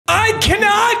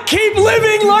cannot keep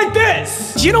living like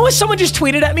this. Do you know what someone just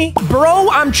tweeted at me? Bro,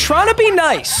 I'm trying to be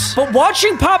nice, but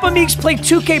watching Papa Meeks play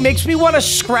 2K makes me want to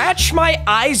scratch my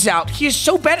eyes out. He is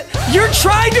so bad. You're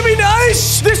trying to be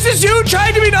nice? This is you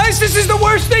trying to be nice? This is the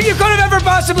worst thing you could have ever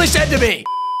possibly said to me.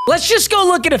 Let's just go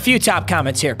look at a few top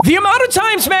comments here. The amount of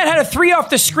times Matt had a 3 off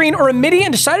the screen or a midi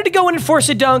and decided to go in and force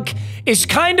a dunk is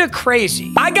kind of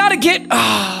crazy. I gotta get...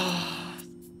 Oh!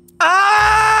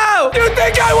 You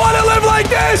think I want to live like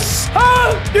this?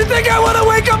 Huh? You think I want to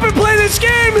wake up and play this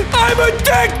game? I'm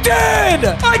addicted!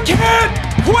 I can't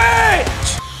quit!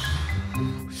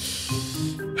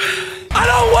 I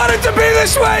don't want it to be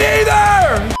this way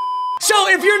either! So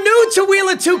if you're new to Wheel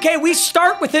of 2K, we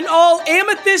start with an all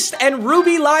Amethyst and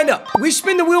Ruby lineup. We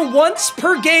spin the wheel once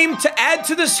per game to add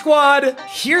to the squad.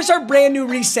 Here's our brand new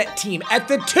reset team. At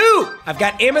the 2, I've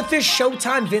got Amethyst,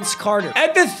 Showtime, Vince Carter.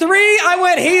 At the 3, I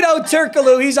went Hito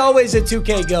Turkaloo. He's always a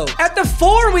 2K GOAT. At the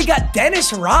 4, we got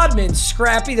Dennis Rodman,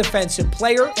 scrappy defensive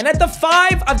player. And at the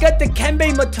 5, I've got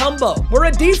Dikembe Mutombo. We're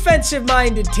a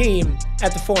defensive-minded team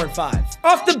at the 4 and 5.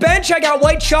 Off the bench, I got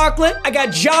White Chocolate. I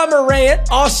got Ja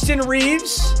Morant, Austin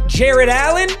Reeves, Jared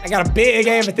Allen. I got a big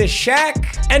Amethyst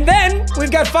Shaq. And then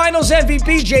we've got Finals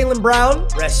MVP Jaylen Brown.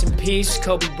 Rest in peace,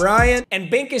 Kobe Bryant.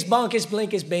 And Binkus Bonkus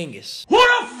Blinkus Bingus. Who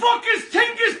the fuck is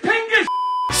Tinkus Pingus?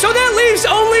 So that leaves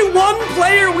only one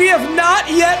player we have not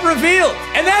yet revealed.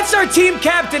 And that's our team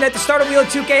captain. At the start of Wheel of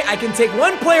 2K, I can take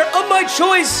one player of my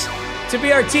choice to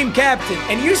be our team captain.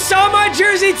 And you saw my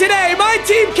jersey today. My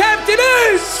team captain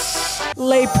is...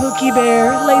 Lay Pookie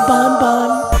Bear, lay Bon.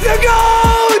 The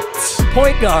GOAT!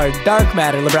 Point guard, dark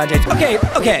matter, LeBron James.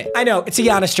 Okay, I know, it's a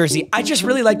Giannis jersey. I just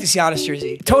really like this Giannis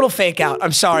jersey. Total fake out.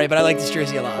 I'm sorry, but I like this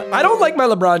jersey a lot. I don't like my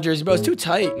LeBron jersey, bro. It's too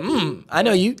tight. I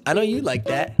know you like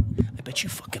that. I bet you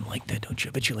fucking like that, don't you?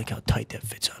 I bet you like how tight that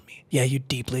fits on me. Yeah, you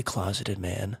deeply closeted,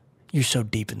 man. You're so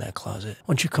deep in that closet.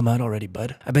 Why don't you come out already,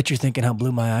 bud? I bet you're thinking how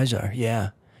blue my eyes are. Yeah,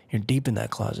 you're deep in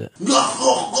that closet.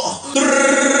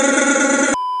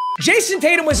 Jason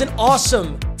Tatum was an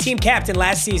awesome team captain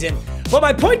last season, but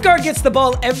my point guard gets the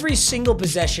ball every single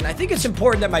possession. I think it's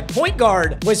important that my point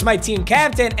guard was my team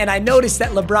captain, and I noticed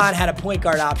that LeBron had a point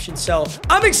guard option, so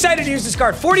I'm excited to use this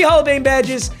card. 40 Hall of Fame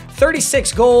badges,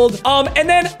 36 gold. And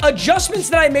then adjustments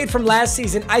that I made from last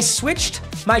season, I switched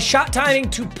my shot timing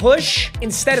to push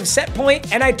instead of set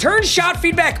point, and I turned shot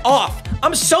feedback off.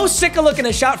 I'm so sick of looking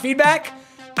at shot feedback.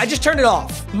 I just turned it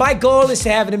off. My goal is to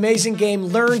have an amazing game,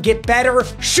 learn, get better,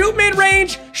 shoot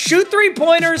mid-range, shoot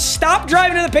 3-pointers, stop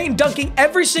driving to the paint and dunking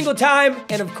every single time,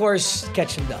 and of course,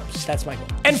 catch some dubs. That's my goal.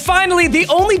 And finally, the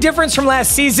only difference from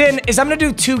last season is I'm gonna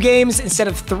do 2 games instead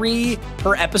of 3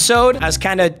 per episode. I was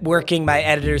kind of working my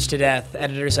editors to death.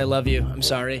 Editors, I love you. I'm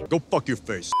sorry. Go fuck your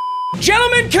face.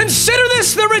 Gentlemen, consider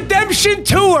this the redemption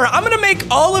tour. I'm gonna make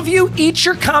all of you eat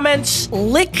your comments,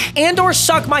 lick and or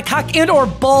suck my cock and or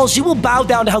balls. You will bow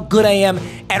down to how good I am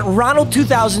at Ronald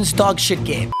 2000's dog shit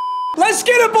game. Let's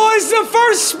get it, boys. The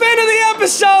first spin of the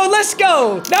episode. Let's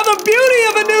go. Now, the beauty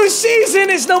of a new season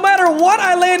is no matter what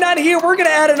I land on here, we're gonna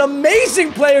add an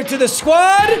amazing player to the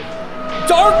squad.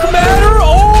 Dark Matter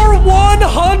or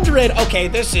 100. Okay,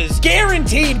 this is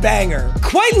guaranteed banger.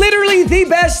 Quite literally the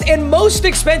best and most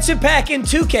expensive pack in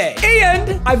 2K.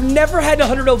 And I've never had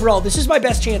 100 overall. This is my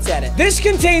best chance at it. This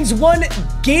contains one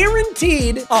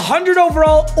guaranteed 100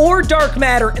 overall or Dark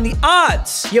Matter, and the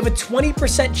odds, you have a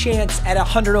 20% chance at a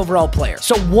 100 overall player.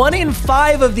 So 1 in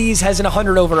 5 of these has an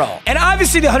 100 overall. And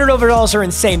obviously the 100 overalls are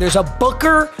insane. There's a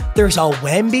Booker, there's a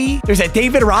Wemby, there's a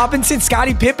David Robinson,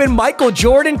 Scottie Pippen, Michael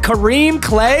Jordan, Kareem,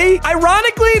 Clay.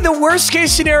 Ironically, the worst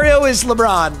case scenario is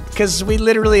LeBron, because we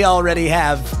literally already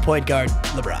have point guard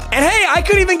LeBron. And hey, I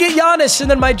could even get Giannis, and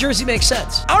then my jersey makes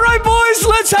sense. All right, boys,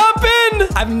 let's hop in.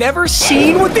 I've never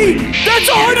seen what that's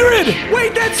 100.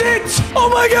 Wait, that's it. Oh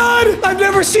my God. I've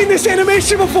never seen this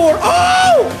animation before.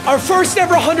 Oh, our first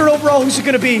ever 100 overall. Who's it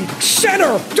gonna be?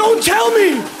 Center. Don't tell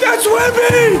me. That's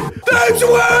Wemby. That's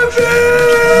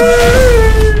Wemby.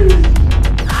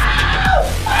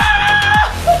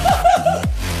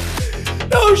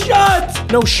 No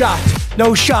shot! No shot!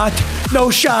 No shot! No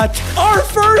shot! Our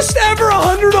first ever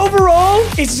 100 overall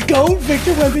is GOAT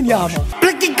Victor Wembanyama.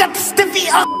 Blicky got the stiffy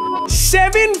up.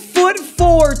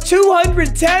 7'4",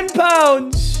 210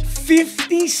 pounds,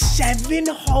 57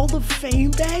 Hall of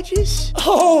Fame badges?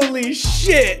 Holy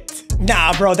shit!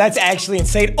 Nah, bro, that's actually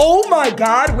insane. Oh my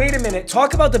God, wait a minute.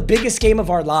 Talk about the biggest game of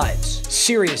our lives.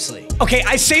 Seriously. Okay,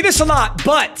 I say this a lot,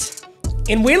 but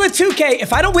in Wheel of 2K,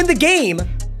 if I don't win the game,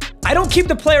 I don't keep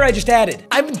the player I just added.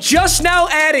 I'm just now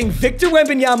adding Victor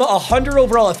Wembanyama 100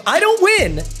 overall. If I don't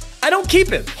win, I don't keep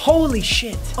him. Holy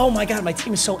shit. Oh my God, my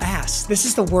team is so ass. This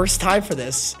is the worst time for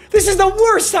this. This is the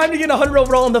worst time to get 100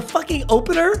 overall in the fucking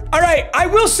opener. All right, I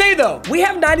will say though, we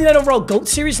have 99 overall GOAT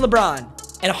Series LeBron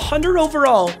and 100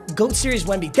 overall GOAT Series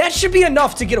Wemby. That should be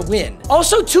enough to get a win.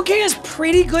 Also, 2K has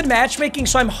pretty good matchmaking,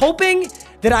 so I'm hoping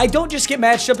that I don't just get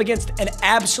matched up against an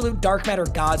absolute Dark Matter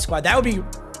God squad. That would be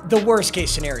the worst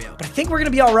case scenario, but I think we're gonna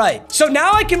be all right. So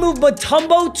now I can move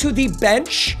Mutombo to the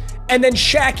bench and then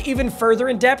Shaq even further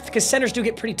in depth because centers do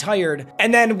get pretty tired.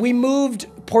 And then we moved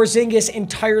Porzingis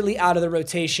entirely out of the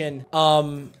rotation.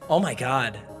 Oh my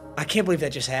God. I can't believe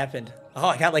that just happened. Oh,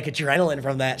 I got like adrenaline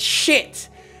from that. Shit.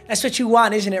 That's what you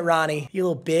want, isn't it, Ronnie? You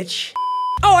little bitch.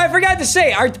 Oh, I forgot to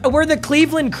say, we're the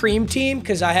Cleveland Cream team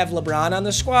because I have LeBron on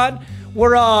the squad.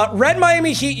 We're red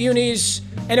Miami Heat unis.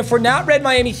 And if we're not red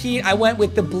Miami Heat, I went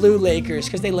with the blue Lakers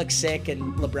because they look sick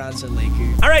and LeBron's a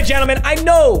Laker. All right, gentlemen, I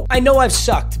know I've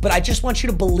sucked, but I just want you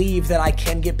to believe that I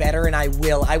can get better and I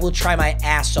will. I will try my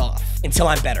ass off until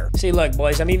I'm better. See, look,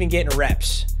 boys, I'm even getting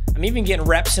reps. I'm even getting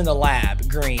reps in the lab.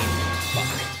 Green. Fuck.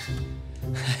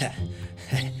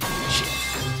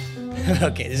 Shit.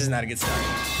 Okay, this is not a good start.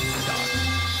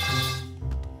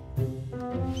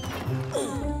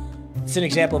 It's an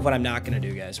example of what I'm not gonna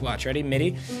do, guys. Watch, ready?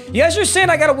 Midi. You guys are saying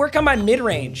I gotta work on my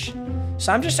mid-range.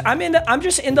 So I'm just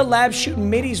in the lab shooting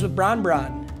middies with Bron.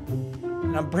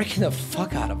 And I'm breaking the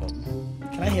fuck out of them.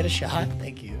 Can I hit a shot?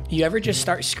 Thank you. You ever just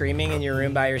start screaming in your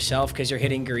room by yourself because you're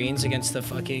hitting greens against the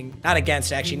fucking, not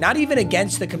against actually, not even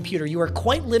against the computer. You are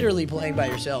quite literally playing by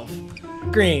yourself.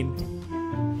 Green.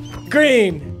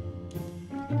 Green.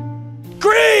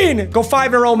 Green! Go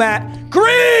 5 in a row, Matt.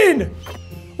 Green!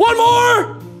 One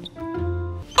more!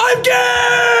 I'm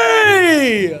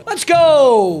gay! Let's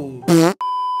go!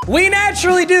 We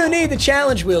naturally do need the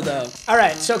challenge wheel, though. All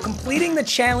right, so completing the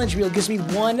challenge wheel gives me 2.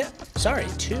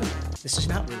 This is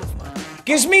not Wheel of Mine.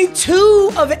 Gives me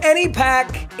 2 of any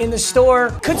pack in the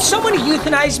store. Could someone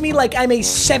euthanize me like I'm a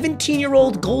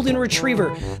 17-year-old golden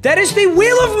retriever? That is the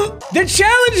wheel of... The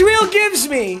challenge wheel gives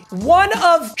me 1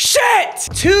 of... Shit!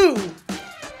 2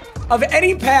 of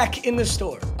any pack in the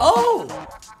store. Oh!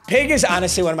 Pig is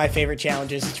honestly one of my favorite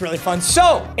challenges. It's really fun.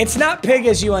 So, it's not pig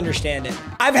as you understand it.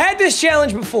 I've had this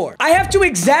challenge before. I have to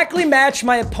exactly match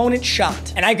my opponent's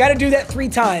shot. And I gotta do that 3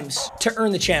 times to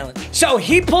earn the challenge. So,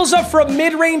 he pulls up for a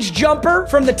mid-range jumper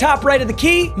from the top right of the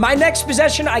key. My next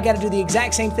possession, I gotta do the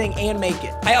exact same thing and make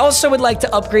it. I also would like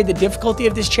to upgrade the difficulty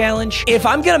of this challenge. If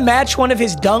I'm gonna match one of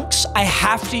his dunks, I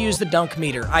have to use the dunk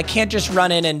meter. I can't just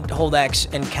run in and hold X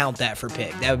and count that for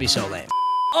pig. That would be so lame.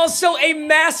 Also, a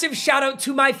massive shout out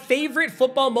to my favorite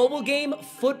football mobile game,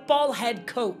 Football Head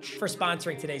Coach, for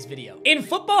sponsoring today's video. In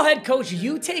Football Head Coach,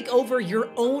 you take over your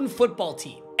own football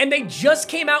team. And they just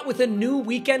came out with a new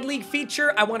Weekend League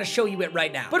feature. I want to show you it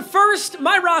right now. But first,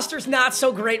 my roster's not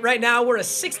so great right now. We're a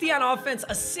 60 on offense,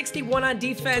 a 61 on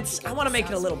defense. I want to make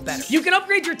it a little better. You can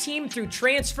upgrade your team through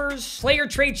transfers, player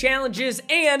trade challenges,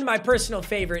 and my personal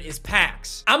favorite is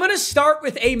packs. I'm going to start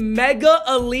with a Mega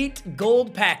Elite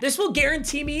Gold pack. This will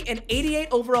guarantee me an 88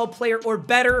 overall player or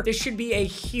better. This should be a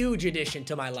huge addition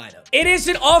to my lineup. It is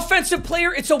an offensive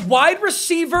player. It's a wide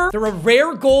receiver. They're a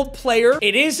rare gold player.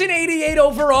 It is an 88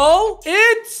 overall.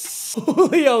 It's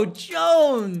Julio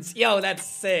Jones. Yo, that's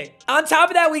sick. On top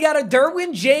of that, we got a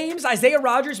Derwin James, Isaiah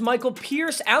Rodgers, Michael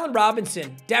Pierce, Allen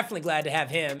Robinson. Definitely glad to have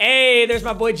him. Hey, there's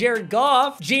my boy Jared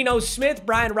Goff, Geno Smith,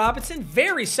 Brian Robinson.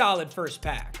 Very solid first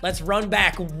pack. Let's run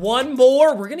back 1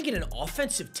 more. We're gonna get an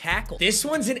offensive tackle. This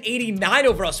one's an 89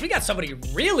 overall, so we got somebody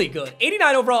really good.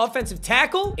 89 overall offensive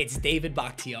tackle. It's David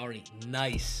Bakhtiari.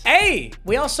 Nice. Hey,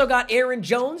 we also got Aaron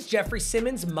Jones, Jeffrey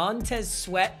Simmons, Montez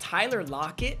Sweat, Tyler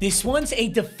Lockett. This one's a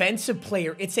defensive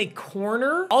player. It's a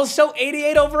corner. Also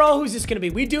 88 overall. Who's this gonna be?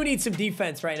 We do need some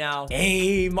defense right now.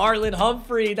 Hey, Marlon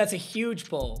Humphrey. That's a huge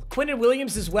pull. Quinton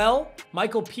Williams as well.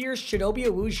 Michael Pierce, Chidobe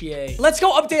Awuzie. Let's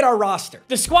go update our roster.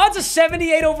 The squad's a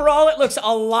 78 overall. It looks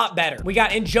a lot better. We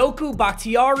got Njoku,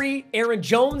 Bakhtiari, Aaron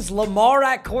Jones, Lamar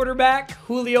at quarterback,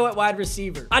 Julio at wide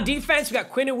receiver. On defense, we got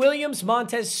Quinton Williams,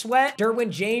 Montez Sweat,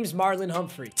 Derwin James, Marlon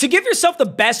Humphrey. To give yourself the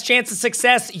best chance of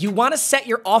success, you want to set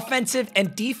your offensive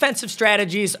and defensive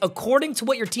strategies according to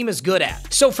what your team is good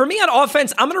at. So for me on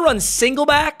offense, I'm going to run single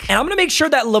back, and I'm going to make sure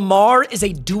that Lamar is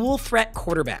a dual threat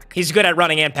quarterback. He's good at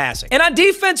running and passing. And on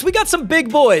defense, we got some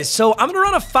big boys, so I'm going to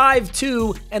run a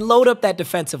 5-2 and load up that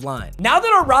defensive line. Now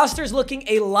that our roster's looking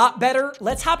a lot better,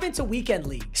 let's hop into Weekend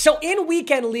League. So in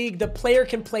Weekend League, the player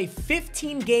can play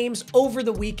 15 games over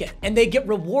the weekend, and they get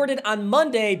rewarded on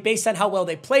Monday based on how well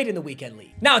they played in the Weekend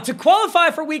League. Now, to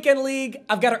qualify for Weekend League,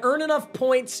 I've got to earn enough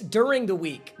points during the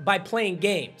week by playing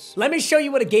games. Let me show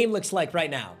you what a game looks like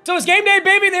right now. So it's game day,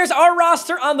 baby. There's our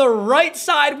roster on the right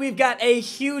side. We've got a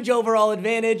huge overall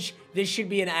advantage. This should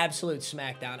be an absolute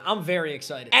smackdown. I'm very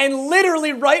excited. And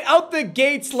literally right out the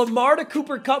gates, Lamar to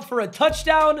Cooper Kupp for a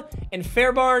touchdown, and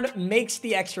Fairbarn makes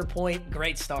the extra point.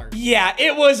 Great start. Yeah,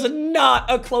 it was not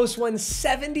a close one.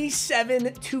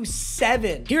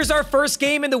 77-7. Here's our first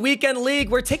game in the weekend league.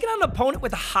 We're taking on an opponent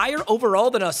with a higher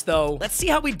overall than us, though. Let's see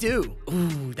how we do.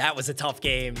 Ooh, that was a tough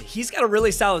game. He's got a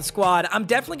really solid squad. I'm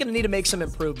definitely gonna need to make some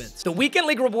improvements. The weekend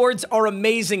league rewards are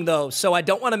amazing, though, so I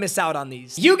don't want to miss out on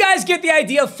these. You guys get the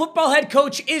idea. Football head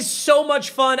coach is so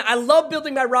much fun. I love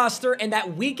building my roster, and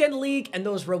that weekend league and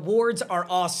those rewards are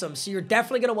awesome. So you're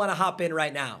definitely gonna want to hop in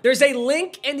right now. There's a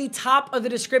link in the top of the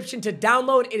description to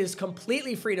download. It is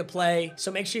completely free to play.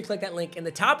 So make sure you click that link in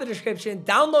the top of the description,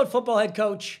 download Football Head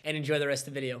Coach, and enjoy the rest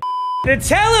of the video. The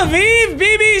Tel Aviv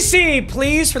BBC,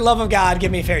 please, for the love of God,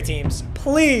 give me fair teams.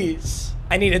 Please.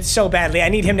 I need it so badly. I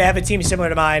need him to have a team similar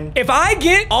to mine. If I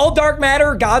get all Dark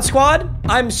Matter God Squad,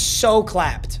 I'm so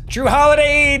clapped. Drew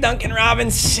Holiday, Duncan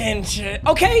Robinson.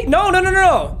 Okay,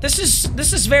 no. This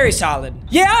is very solid.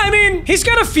 Yeah, I mean, he's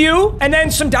got a few, and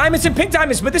then some diamonds and pink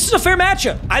diamonds, but this is a fair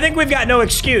matchup. I think we've got no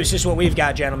excuse, is what we've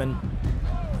got, gentlemen.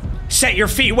 Set your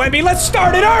feet, Wemby. Let's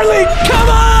start it early. Come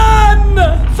on!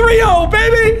 3-0,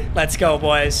 baby. Let's go,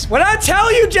 boys. What did I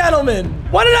tell you, gentlemen?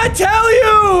 What did I tell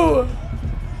you?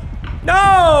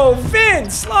 No,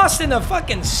 Vince, lost in the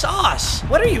fucking sauce.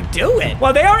 What are you doing?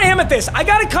 Well, they are Amethyst. I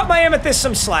gotta cut my Amethyst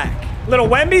some slack. Little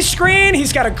Wemby screen.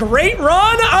 He's got a great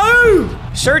run.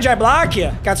 Oh! Serge, I block you.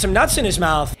 Got some nuts in his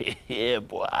mouth. Yeah,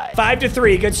 boy.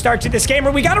 5-3. Good start to this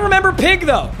game. We gotta remember Pig,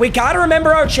 though. We gotta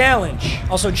remember our challenge.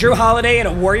 Also, Drew Holiday in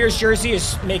a Warriors jersey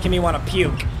is making me want to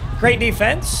puke. Great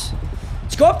defense.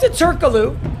 Let's go up to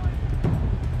Turkaloo.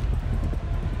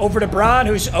 Over to Braun,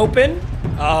 who's open.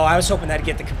 Oh, I was hoping that'd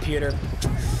get the computer.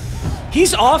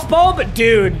 He's off ball, but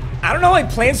dude, I don't know how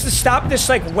he plans to stop this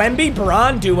like Wemby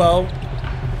Braun duo.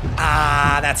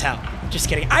 Ah, that's how. Just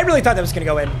kidding. I really thought that was gonna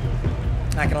go in.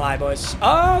 Not gonna lie, boys.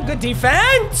 Oh, good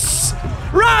defense.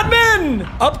 Rodman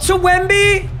up to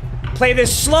Wemby. Play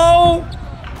this slow.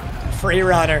 Free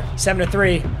runner.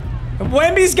 7-3.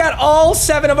 Wemby's got all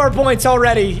 7 of our points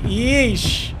already.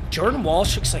 Yeesh. Jordan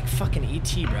Walsh looks like fucking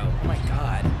ET, bro. Oh my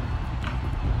God.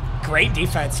 Great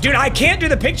defense. Dude, I can't do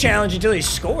the pick challenge until he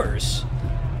scores.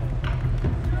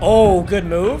 Oh, good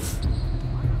move.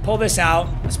 Pull this out.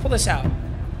 Let's pull this out.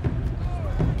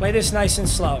 Play this nice and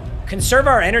slow. Conserve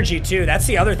our energy, too. That's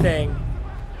the other thing.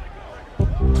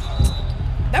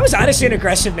 That was honestly an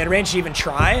aggressive mid-range to even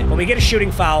try. When we get a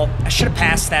shooting foul, I should have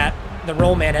passed that. The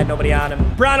roll man had nobody on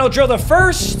him. Braun will drill the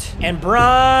first, and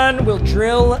Braun will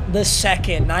drill the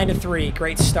second. 9-3.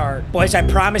 Great start. Boys, I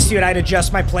promised you I'd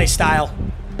adjust my play style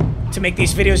to make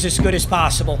these videos as good as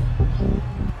possible.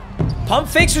 Pump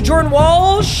fakes with Jordan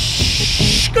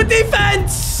Walsh. Good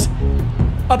defense.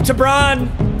 Up to Braun.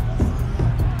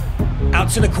 Out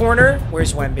to the corner.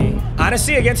 Where's Wemby?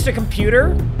 Honestly, against a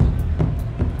computer,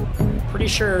 pretty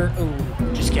sure. Ooh,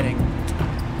 just kidding.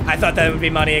 I thought that would be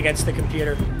money against the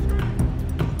computer.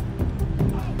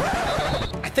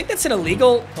 I think that's an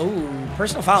illegal. Ooh,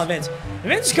 personal foul on Vince.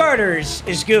 Vince Carter is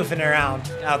goofing around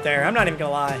out there. I'm not even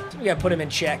gonna lie. We gotta put him in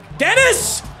check.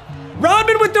 Dennis!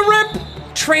 Rodman with the rip.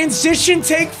 Transition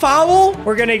take foul.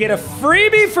 We're gonna get a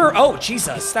freebie for, oh,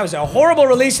 Jesus. That was a horrible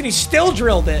release and he still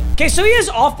drilled it. Okay, so he is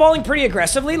off-balling pretty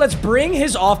aggressively. Let's bring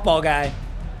his off-ball guy.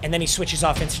 And then he switches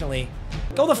off instantly.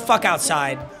 Go the fuck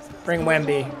outside. Bring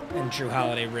Wemby. And Drew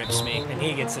Holiday rips me. And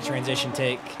he gets the transition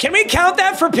take. Can we count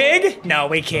that for Pig? No,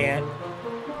 we can't.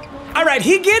 All right,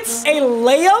 he gets a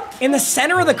layup in the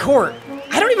center of the court.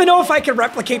 I don't even know if I could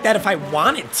replicate that if I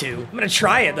wanted to. I'm gonna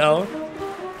try it though.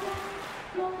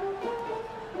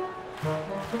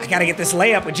 I gotta get this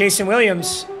layup with Jason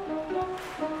Williams.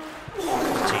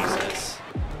 Jesus.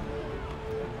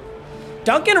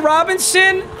 Duncan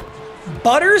Robinson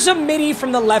butters a midi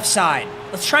from the left side.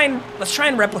 Let's try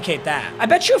and replicate that. I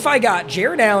bet you if I got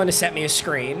Jared Allen to set me a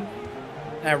screen,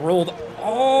 and I rolled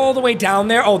all the way down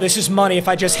there. Oh, this is money if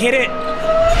I just hit it.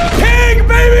 Pig,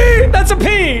 baby! That's a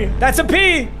P. That's a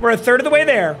P. We're a third of the way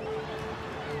there.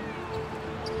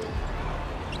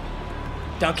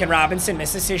 Duncan Robinson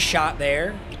misses his shot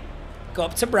there. Go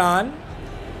up to Braun.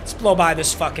 Let's blow by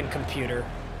this fucking computer.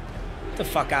 Get the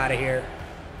fuck out of here.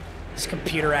 This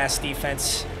computer-ass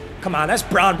defense. Come on, that's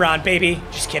Braun, baby.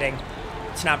 Just kidding.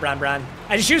 It's not Braun.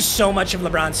 I just used so much of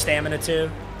LeBron's stamina,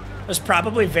 too. It was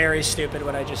probably very stupid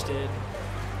what I just did.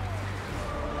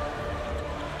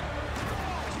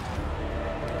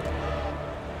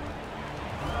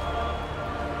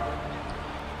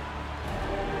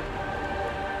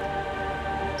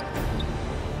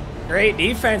 Great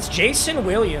defense, Jason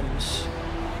Williams.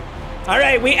 All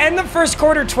right, we end the first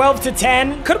quarter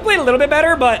 12-10. Could have played a little bit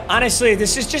better, but honestly,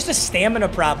 this is just a stamina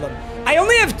problem. I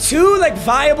only have 2 like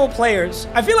viable players.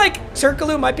 I feel like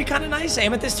Turkaloo might be kind of nice,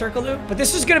 Amethyst Turkaloo, but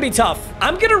this is gonna be tough.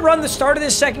 I'm gonna run the start of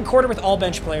this second quarter with all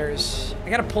bench players. I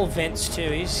gotta pull Vince too,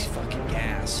 he's fucking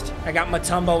gassed. I got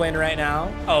Mutombo in right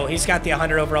now. Oh, he's got the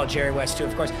 100 overall Jerry West too,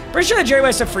 of course. Pretty sure that Jerry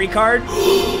West is a free card.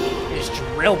 He just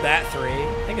drilled that 3.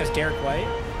 I think it was Derek White.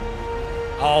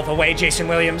 All the way, Jason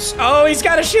Williams. Oh, he's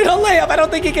got to shoot a layup. I don't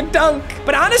think he can dunk.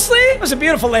 But honestly, it was a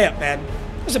beautiful layup, man.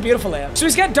 It was a beautiful layup. So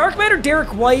he's got Dark Matter, Derek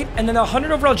White, and then the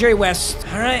 100 overall Jerry West.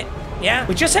 All right. Yeah.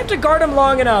 We just have to guard him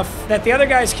long enough that the other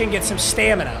guys can get some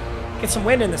stamina. Get some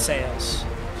wind in the sails.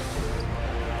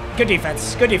 Good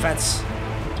defense. Good defense.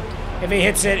 If he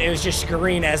hits it, it was just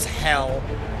green as hell.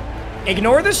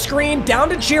 Ignore the screen. Down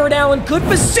to Jared Allen. Good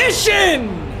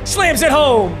position. Slams it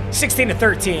home.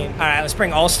 16-13. All right, let's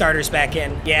bring all starters back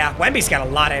in. Yeah, Wemby's got a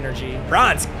lot of energy.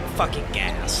 Bron's fucking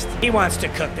gassed. He wants to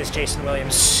cook this Jason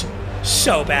Williams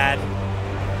so bad.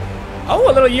 Oh,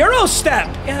 a little Euro step.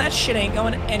 Yeah, that shit ain't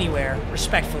going anywhere,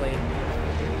 respectfully.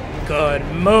 Good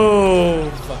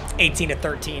move.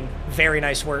 18-13. Very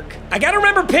nice work. I gotta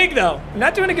remember Pig, though. I'm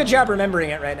not doing a good job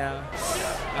remembering it right now.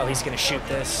 Oh, he's gonna shoot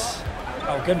this.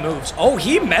 Oh, good moves. Oh,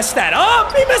 he messed that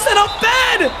up. He messed that up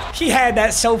bad. He had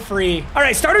that so free. All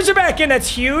right, starters are back in. That's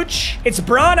huge. It's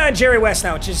Bronn on Jerry West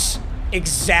now, which is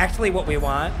exactly what we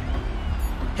want.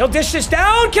 He'll dish this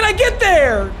down. Can I get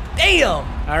there? Damn.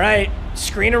 All right,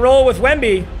 screen and roll with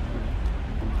Wemby.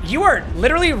 You are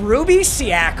literally Ruby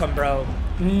Siakam, bro.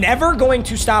 Never going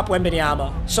to stop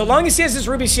Wembanyama. So long as he has his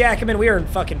Ruby Siakam in, we are in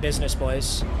fucking business,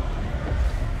 boys.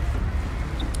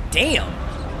 Damn.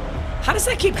 How does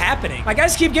that keep happening? My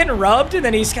guys keep getting rubbed, and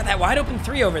then he's got that wide open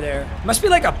 3 over there. Must be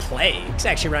like a play. He's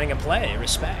actually running a play.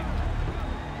 Respect.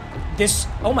 This,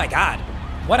 oh my God.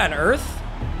 What on earth?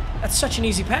 That's such an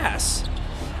easy pass.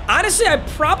 Honestly, I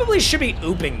probably should be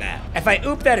ooping that. If I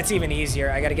oop that, it's even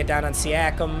easier. I got to get down on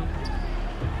Siakam.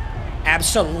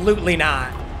 Absolutely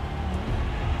not.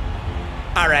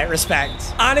 All right,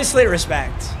 respect. Honestly,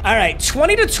 respect. All right,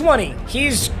 20-20.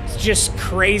 He's just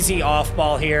crazy off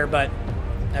ball here, but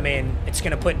I mean, it's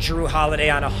going to put Drew Holiday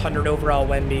on 100 overall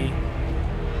Wemby.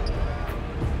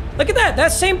 Look at that.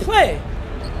 That same play.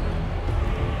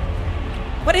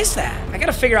 What is that? I got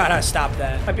to figure out how to stop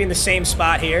that. Might be in the same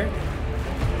spot here.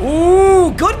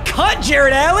 Ooh, good cut,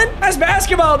 Jared Allen. That's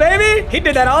basketball, baby. He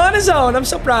did that all on his own. I'm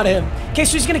so proud of him. Okay,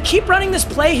 so he's going to keep running this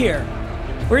play here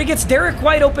where he gets Derek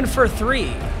White open for a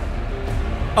 3.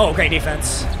 Oh, great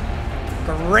defense.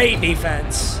 Great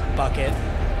defense. Bucket.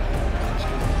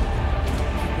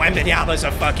 Wembanyama's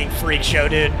a fucking freak show,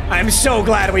 dude. I'm so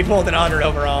glad we pulled an 100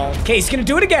 overall. Okay, he's gonna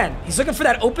do it again. He's looking for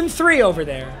that open 3 over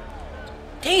there.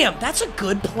 Damn, that's a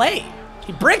good play.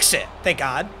 He bricks it, thank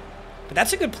God. But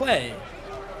that's a good play.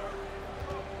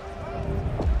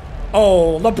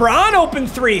 Oh, LeBron open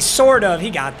 3, sort of. He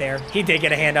got there. He did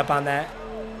get a hand up on that.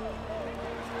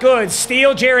 Good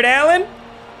steal, Jared Allen.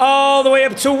 All the way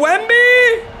up to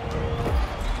Wemby.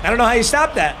 I don't know how you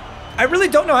stop that. I really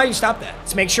don't know how you stop that.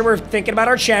 Let's make sure we're thinking about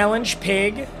our challenge,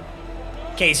 Pig.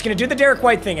 Okay, he's gonna do the Derek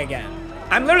White thing again.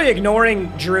 I'm literally ignoring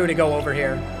Drew to go over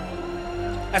here.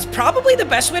 That's probably the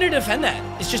best way to defend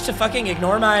that, is just to fucking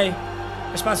ignore my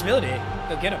responsibility.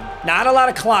 Go get him. Not a lot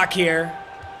of clock here.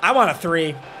 I want a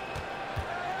 3.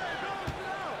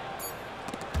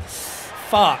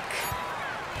 Fuck.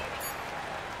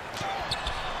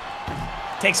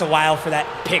 Takes a while for that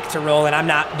pick to roll, and I'm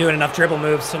not doing enough dribble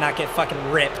moves to not get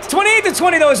fucking ripped.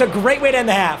 28-20, though, is a great way to end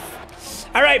the half.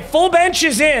 All right, full bench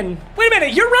is in. Wait a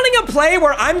minute, you're running a play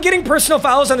where I'm getting personal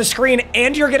fouls on the screen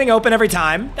and you're getting open every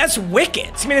time? That's wicked.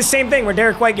 It's gonna be the same thing where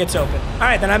Derek White gets open. All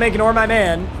right, then I'm gonna ignore my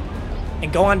man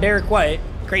and go on Derek White.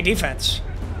 Great defense.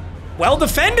 Well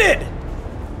defended.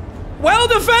 Well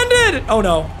defended. Oh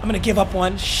no, I'm gonna give up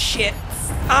one. Shit,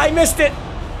 I missed it.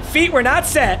 Feet were not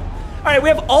set. All right, we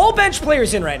have all bench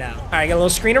players in right now. All right, got a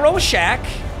little screen and roll with Shaq.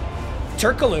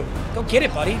 Turkaloo, go get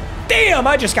it, buddy. Damn,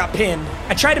 I just got pinned.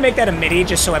 I tried to make that a midi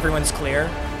just so everyone's clear.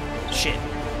 Shit.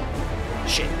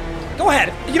 Shit. Go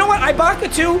ahead. You know what?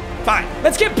 Ibaka too? Fine.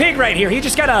 Let's get Pig right here. He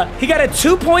got a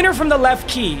 2-pointer from the left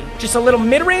key. Just a little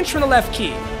mid-range from the left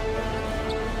key.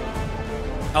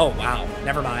 Oh, wow.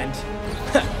 Never mind.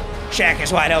 Shaq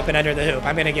is wide open under the hoop.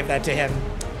 I'm going to give that to him.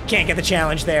 Can't get the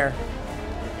challenge there.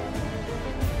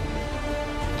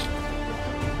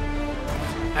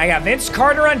 I got Vince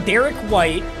Carter on Derek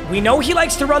White. We know he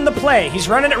likes to run the play. He's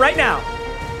running it right now.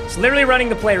 He's literally running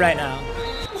the play right now.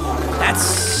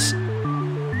 That's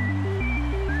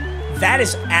That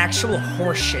is actual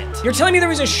horseshit. You're telling me there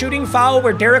was a shooting foul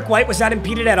where Derek White was not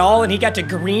impeded at all and he got to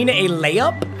green a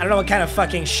layup? I don't know what kind of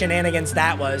fucking shenanigans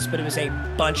that was, but it was a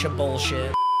bunch of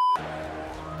bullshit.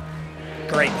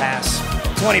 Great pass.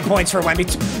 20 points for Wemby.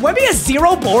 Wemby has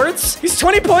 0 boards? He's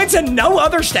 20 points and no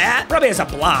other stat? Probably has a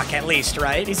block at least,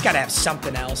 right? He's gotta have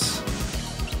something else.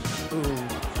 Ooh.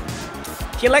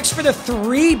 He elects for the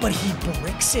 3, but he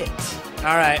bricks it.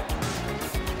 All right.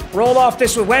 Roll off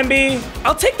this with Wemby.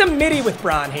 I'll take the midi with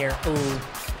Bronn here. Ooh.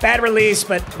 Bad release,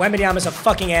 but Wembanyama's a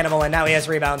fucking animal, and now he has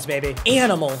rebounds, baby.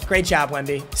 Animal. Great job,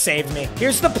 Wemby. Saved me.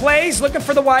 Here's the play. He's looking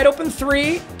for the wide open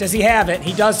 3. Does he have it?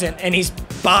 He doesn't, and he's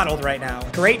bottled right now.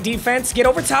 Great defense. Get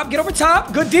over top. Get over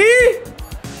top. Good D.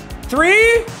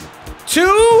 3, 2,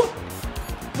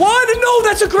 1. No,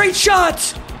 that's a great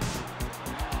shot.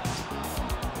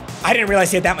 I didn't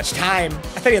realize he had that much time. I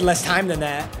thought he had less time than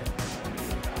that.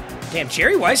 Damn,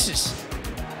 Jerry West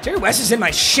is in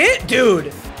my shit,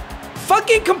 dude.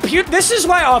 Fucking compute. This is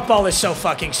why off-ball is so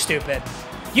fucking stupid.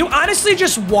 You honestly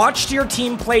just watched your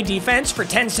team play defense for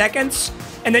 10 seconds,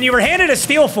 and then you were handed a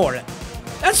steal for it.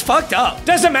 That's fucked up.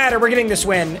 Doesn't matter. We're getting this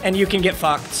win, and you can get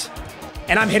fucked.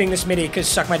 And I'm hitting this midi because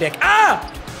suck my dick. Ah!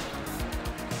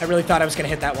 I really thought I was going to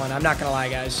hit that one. I'm not going to lie,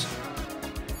 guys.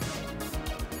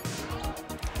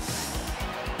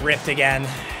 Ripped again.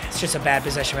 It's just a bad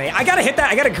possession. I gotta hit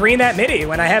that. I gotta green that midi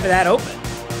when I have that open.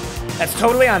 That's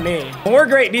totally on me. More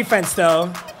great defense,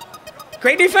 though.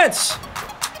 Great defense.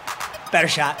 Better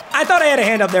shot. I thought I had a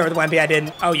hand up there with Wemby. I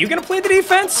didn't. Oh, you gonna play the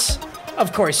defense?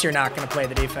 Of course you're not gonna play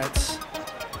the defense.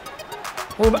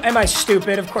 Well, am I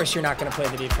stupid? Of course you're not gonna play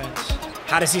the defense.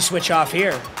 How does he switch off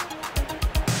here?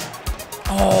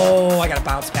 Oh, I gotta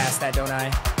bounce past that, don't I?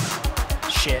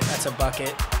 Shit, that's a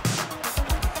bucket.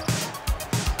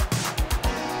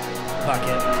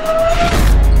 Bucket.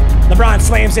 LeBron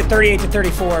slams it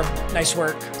 38-34. Nice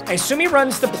work. I assume he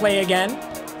runs the play again.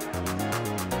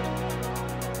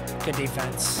 Good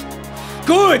defense.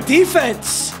 Good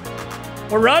defense.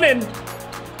 We're running.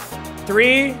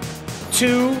 3,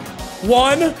 2,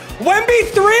 1. Wemby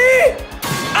 3.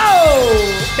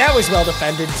 Oh, that was well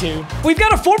defended too. We've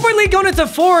got a 4-point lead going into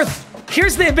 4th.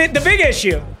 Here's the big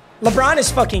issue. LeBron is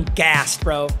fucking gassed,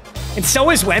 bro. And so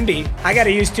is Wemby. I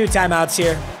gotta use 2 timeouts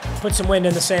here. Put some wind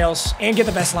in the sails and get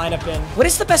the best lineup in. What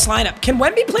is the best lineup? Can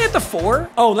Wemby play at the 4?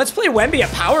 Oh, let's play Wemby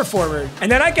at power forward.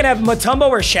 And then I can have Mutombo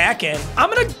or Shaq in. I'm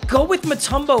gonna go with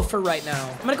Mutombo for right now.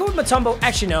 I'm gonna go with Mutombo.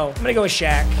 Actually, no. I'm gonna go with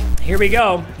Shaq. Here we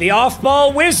go. The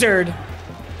off-ball wizard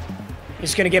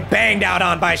is gonna get banged out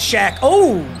on by Shaq.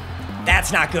 Oh,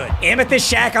 that's not good.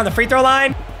 Amethyst Shaq on the free throw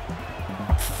line.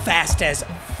 Fast as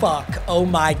fuck. Oh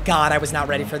my God, I was not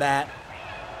ready for that.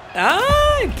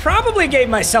 I probably gave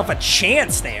myself a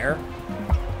chance there.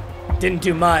 Didn't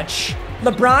do much.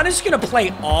 LeBron is gonna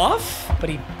play off, but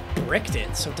he bricked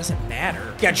it, so it doesn't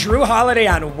matter. Got Drew Holiday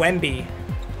on Wemby.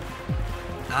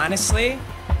 Honestly.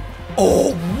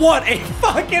 Oh, what a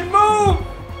fucking move!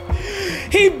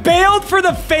 He bailed for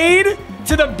the fade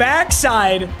to the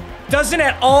backside. Doesn't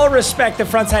at all respect the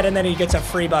front side, and then he gets a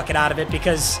free bucket out of it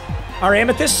because our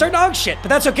amethysts are dog shit, but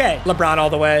that's okay. LeBron all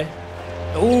the way.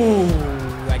 Ooh.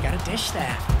 I gotta dish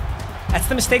that. That's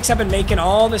the mistakes I've been making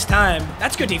all this time.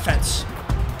 That's good defense.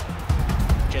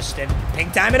 Just a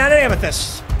pink diamond on an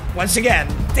amethyst. Once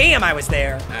again. Damn, I was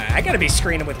there. I gotta be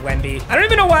screening with Wemby. I don't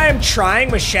even know why I'm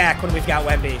trying with Shaq when we've got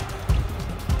Wemby.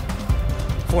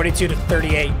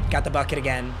 42-38. Got the bucket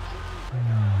again.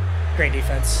 Great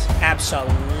defense.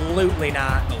 Absolutely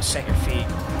not. Oh, set your feet.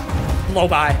 Low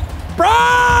by.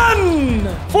 Bronn!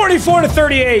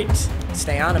 44-38.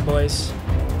 Stay on him, boys.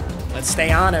 Let's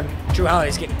stay on him. Drew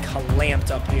Holiday's getting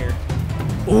clamped up here.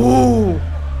 Ooh.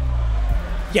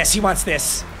 Yes, he wants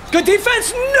this. Good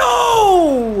defense.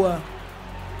 No!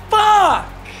 Fuck!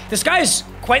 This guy's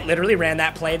quite literally ran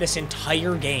that play this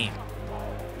entire game.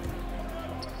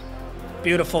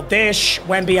 Beautiful dish.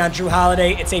 Wemby on Drew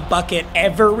Holiday. It's a bucket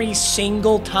every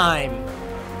single time.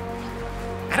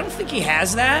 I don't think he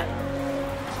has that.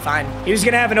 Fine. He was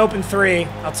going to have an open 3.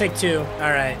 I'll take 2. All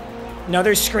right.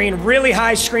 Another screen, really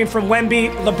high screen from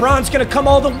Wemby. LeBron's gonna come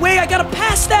all the way. I gotta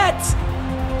pass that.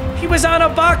 He was on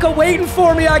Ibaka waiting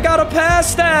for me. I gotta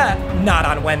pass that. Not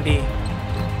on Wemby.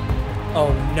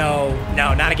 Oh no,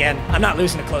 no, not again. I'm not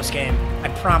losing a close game. I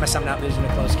promise I'm not losing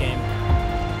a close game.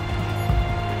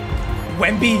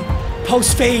 Wemby,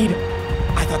 post fade.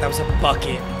 I thought that was a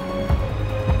bucket.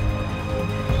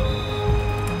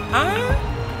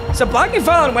 So blocking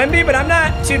foul on Wemby, but I'm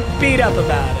not too beat up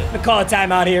about it. I'm gonna call a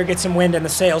timeout here, get some wind in the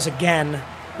sails again.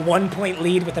 1-point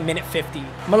lead with 1:50.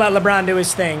 I'm gonna let LeBron do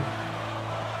his thing.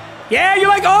 Yeah, you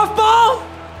like off ball?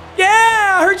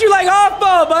 Yeah, I heard you like off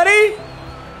ball, buddy.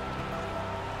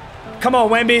 Come on,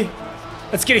 Wemby.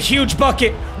 Let's get a huge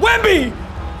bucket. Wemby!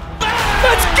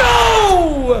 Let's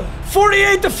go!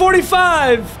 48 to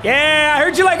 45. Yeah, I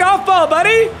heard you like off ball,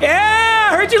 buddy. Yeah,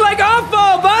 I heard you like off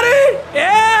ball, buddy.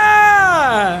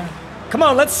 Yeah. Come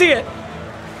on, let's see it.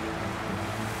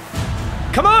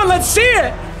 Come on, let's see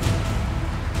it.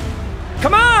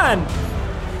 Come on.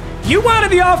 You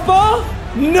wanted the off ball?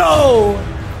 No.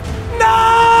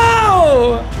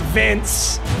 No!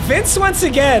 Vince. Vince once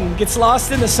again gets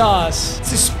lost in the sauce.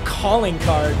 It's his calling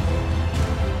card.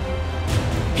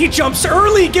 He jumps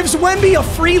early, gives Wemby a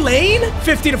free lane.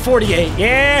 50 to 48.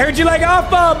 Yeah, heard you like off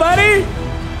ball, buddy.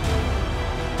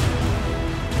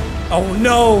 Oh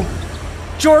no.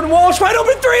 Jordan Walsh, wide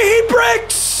open three, he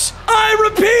bricks! I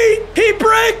repeat, he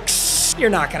bricks! You're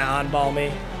not gonna on-ball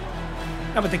me.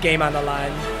 Not with the game on the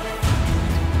line.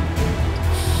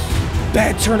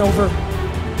 Bad turnover.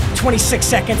 26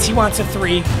 seconds, he wants a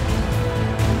three.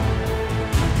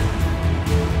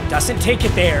 Doesn't take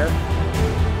it there.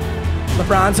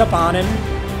 LeBron's up on him.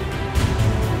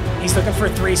 He's looking for a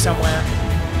three somewhere.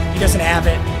 He doesn't have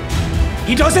it.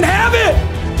 He doesn't have it!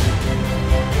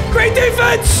 Great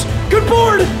defense! Good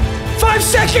board! 5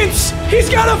 seconds! He's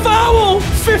got a foul!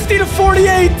 50 to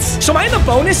 48. So am I in the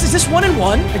bonus? Is this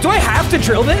 1-1? Do I have to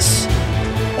drill this?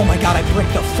 Oh my god, I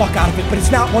bricked the fuck out of it, but it's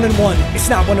not 1-1. It's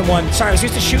not 1-1. Sorry, I was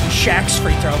used to shooting Shaq's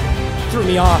free throw. Threw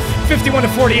me off. 51 to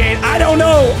 48. I don't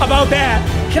know about that.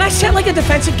 Can I set like a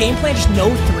defensive game plan, just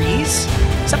no threes?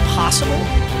 Is that possible?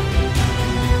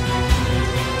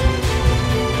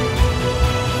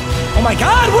 Oh my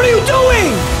god, what are you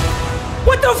doing?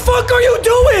 What the fuck are you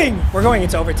doing? We're going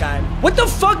into overtime. What the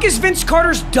fuck is Vince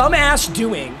Carter's dumbass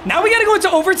doing? Now we gotta go into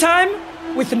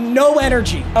overtime with no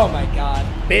energy. Oh my god.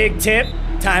 Big tip.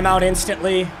 Timeout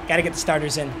instantly. Gotta get the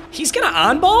starters in. He's gonna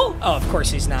on-ball? Oh, of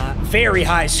course he's not. Very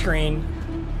high screen.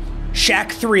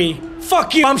 Shaq 3.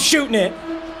 Fuck you. I'm shooting it.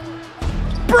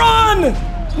 Bronn!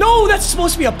 No, that's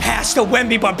supposed to be a pass to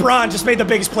Wemby, but Bronn just made the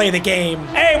biggest play of the game.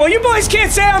 Hey, well, you boys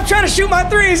can't say I'm trying to shoot my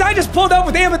threes. I just pulled up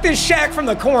with Amethyst Shaq from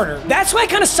the corner. That's why it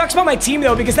kind of sucks about my team,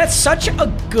 though, because that's such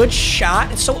a good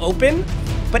shot. It's so open.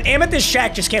 But Amethyst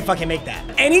Shaq just can't fucking make that.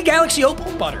 Any Galaxy Opal?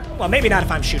 Butter. Well, maybe not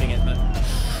if I'm shooting it, but...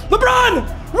 LeBron!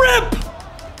 Rip!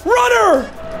 Runner!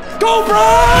 Go,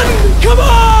 Bronn! Come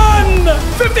on!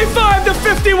 55 to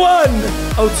 51.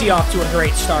 OT off to a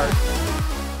great start.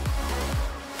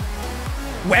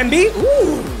 Wemby?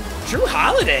 Ooh, Drew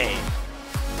Holiday.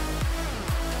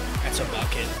 That's a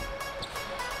bucket.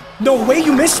 No way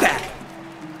you missed that.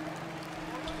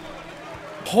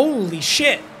 Holy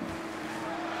shit.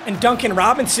 And Duncan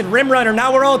Robinson, rim runner.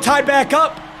 Now we're all tied back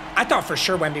up. I thought for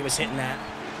sure Wemby was hitting that.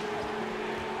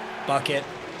 Bucket.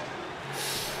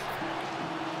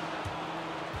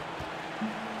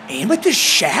 Amethyst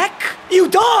Shaq? You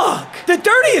dog! The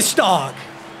dirtiest dog!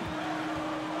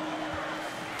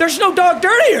 There's no dog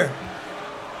dirtier!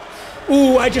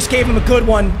 Ooh, I just gave him a good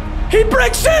one. He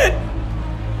bricks it!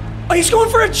 Oh, he's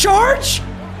going for a charge?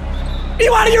 Are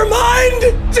you out of your mind?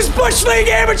 Is this Bush League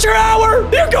amateur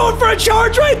hour? You're going for a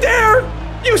charge right there!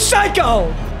 You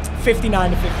psycho! 59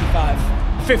 to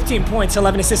 55. 15 points,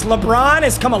 11 assists. LeBron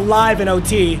has come alive in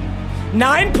OT.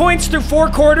 9 points through 4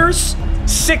 quarters,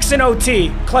 6 in OT.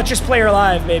 Clutchest player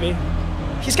alive, baby.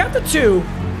 He's got the 2.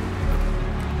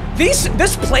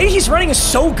 This play he's running is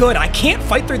so good. I can't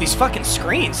fight through these fucking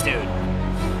screens, dude.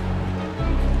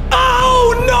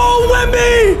 Oh, no,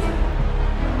 Wemby!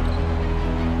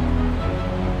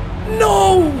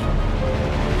 No!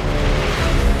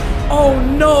 Oh,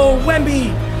 no,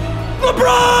 Wemby!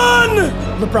 LeBron!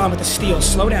 LeBron with the steal.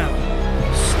 Slow down.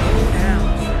 Slow down.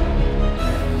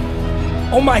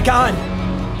 Oh, my God.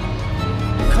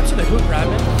 Cut to the hoop,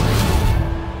 Rodman.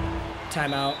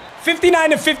 Timeout. 59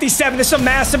 to 57. This is a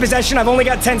massive possession. I've only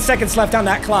got 10 seconds left on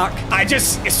that clock.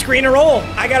 Screen and roll.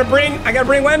 I gotta bring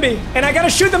Wemby. And I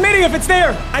gotta shoot the midi if it's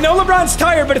there. I know LeBron's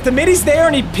tired, but if the midi's there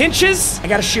and he pinches, I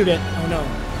gotta shoot it. Oh no.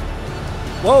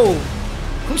 Whoa.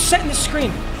 Who's setting the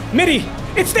screen? Midi.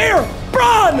 It's there.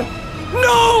 Bronn!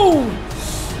 No!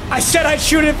 I said I'd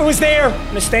shoot it if it was there. I'm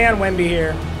gonna stay on Wemby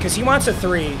here, because he wants a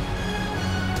 3.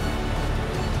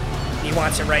 He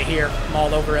wants it right here. I'm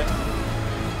all over it.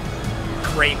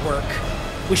 Great work.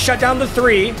 We shut down the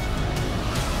 3.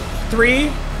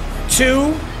 3,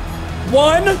 2,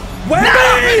 1.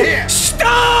 Wemby!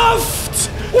 Stuffed!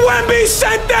 Wemby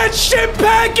sent that shit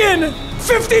packing!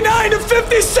 59 to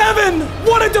 57!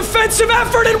 What a defensive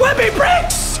effort, and Wemby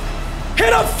breaks!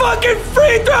 Hit a fucking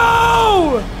free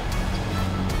throw!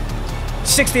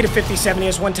 60 to 57. He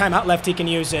has 1 timeout left. He can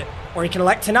use it. Or he can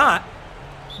elect to not.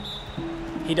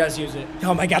 He does use it.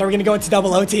 Oh my God, are we gonna go into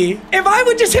double OT? If I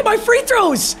would just hit my free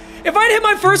throws! If I'd hit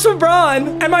my first with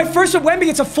Bronn and my first with Wemby,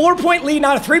 it's a 4-point lead,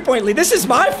 not a 3-point lead. This is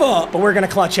my fault. But we're going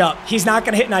to clutch up. He's not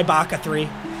going to hit an Ibaka 3.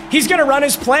 He's going to run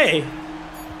his play.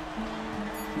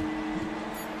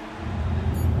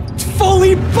 It's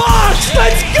fully boxed.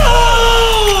 Let's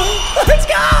go. Let's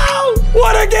go.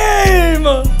 What a game.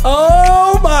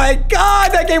 Oh my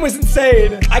God. That game was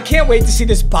insane. I can't wait to see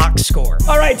this box score.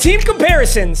 All right, team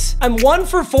comparisons. I'm 1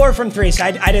 for 4 from 3, so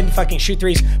I didn't fucking shoot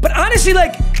 3s. But honestly,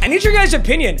 like, I need your guys'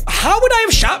 opinion. How would I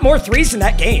have shot more 3s in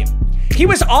that game? He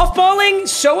was off-balling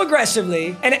so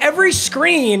aggressively, and every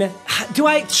screen, do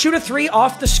I shoot a 3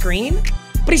 off the screen?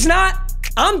 But he's not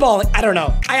on-balling. I don't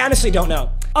know. I honestly don't know.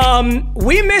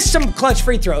 We missed some clutch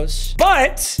free throws,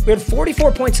 but we had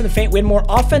 44 points in the paint. We had more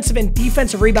offensive and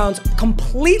defensive rebounds,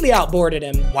 completely outboarded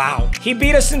him. Wow. He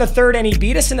beat us in the 3rd and he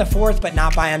beat us in the 4th, but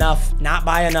not by enough. Not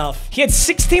by enough. He had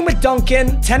 16 with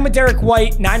Duncan, 10 with Derek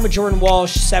White, 9 with Jordan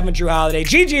Walsh, 7 with Drew Holiday.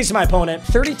 GG's to my opponent.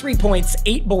 33 points,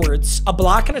 8 boards, a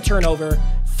block and a turnover.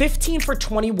 15 for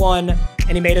 21,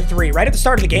 and he made a 3 right at the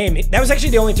start of the game. That was actually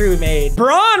the only 3 we made.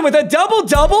 Bronn with a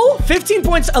double-double, 15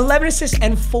 points, 11 assists,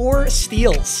 and 4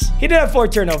 steals. He did have 4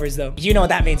 turnovers, though. You know what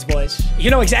that means, boys. You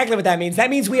know exactly what that means.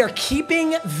 That means we are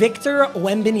keeping Victor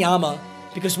Wembanyama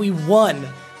because we won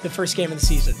the first game of the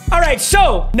season. All right,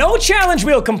 so no challenge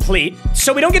wheel complete,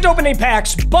 so we don't get to open any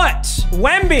packs, but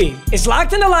Wemby is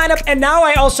locked in the lineup, and now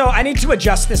I need to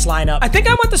adjust this lineup. I think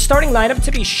I want the starting lineup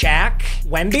to be Shaq,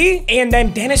 Wemby, and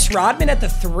then Dennis Rodman at the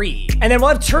 3. And then we'll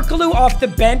have Turkoglu off the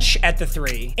bench at the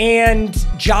 3. And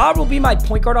Ja will be my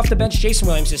point guard off the bench. Jason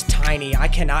Williams is tiny. I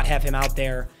cannot have him out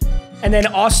there. And then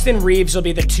Austin Reeves will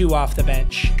be the 2 off the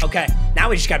bench. Okay, now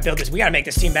we just gotta build this. We gotta make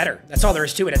this team better. That's all there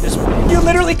is to it at this point. You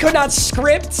literally could not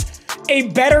script a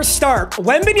better start.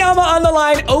 Wembanyama on the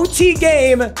line, OT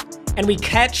game, and we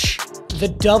catch the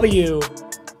W.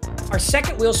 Our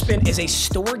second wheel spin is a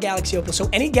store Galaxy Opal. So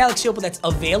any Galaxy Opal that's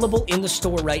available in the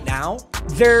store right now.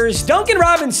 There's Duncan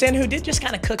Robinson, who did just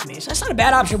kind of cook me. So that's not a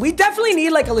bad option. We definitely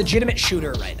need like a legitimate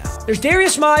shooter right now. There's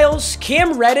Darius Miles,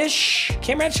 Cam Reddish.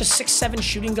 Cam Reddish is 6'7"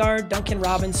 shooting guard. Duncan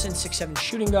Robinson, 6'7"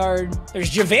 shooting guard. There's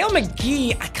JaVale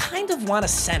McGee. I kind of want a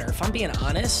center, if I'm being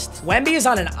honest. Wemby is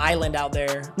on an island out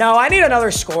there. No, I need another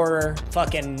scorer.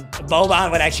 Fucking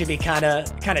Boban would actually be kind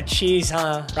of cheese,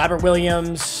 huh? Robert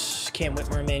Williams. Cam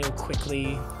Whitmore, Emmanuel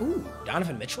Quickly. Ooh,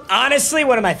 Donovan Mitchell. Honestly,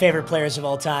 one of my favorite players of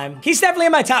all time. He's definitely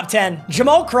in my top 10.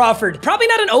 Jamal Crawford. Probably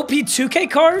not an OP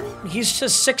 2K card. He's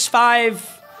just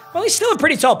 6'5". Well, he's still a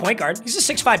pretty tall point guard. He's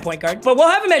a 6'5" point guard. But we'll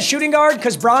have him at shooting guard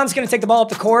because Bronn's going to take the ball up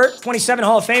the court. 27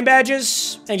 Hall of Fame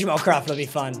badges. And Jamal Crawford will be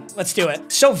fun. Let's do it.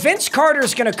 So Vince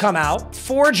Carter's going to come out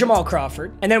for Jamal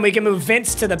Crawford. And then we can move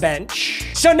Vince to the bench.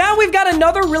 So now we've got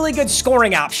another really good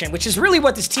scoring option, which is really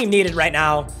what this team needed right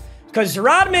now. Because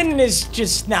Rodman is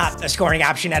just not a scoring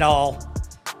option at all.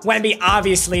 Wemby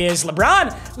obviously is.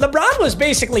 LeBron was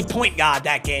basically point guard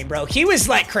that game, bro. He was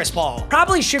like Chris Paul.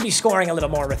 Probably should be scoring a little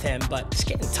more with him, but he's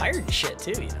getting tired of shit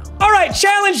too, you know. All right,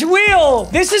 challenge wheel.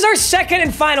 This is our second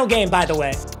and final game, by the way.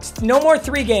 It's no more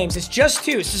 3 games. It's just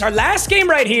 2. This is our last game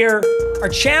right here. Our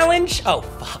challenge. Oh,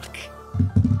 fuck.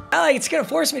 It's gonna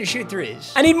force me to shoot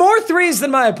 3s. I need more 3s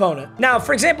than my opponent. Now,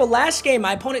 for example, last game,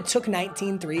 my opponent took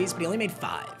 19 3s, but he only made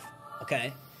 5.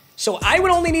 Okay, so I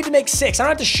would only need to make 6. I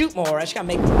don't have to shoot more. I just gotta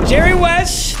make Jerry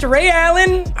West, Ray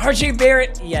Allen, RJ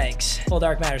Barrett. Yikes. Full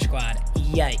Dark Matter squad.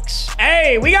 Yikes.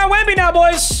 Hey, we got Wemby now,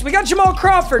 boys. We got Jamal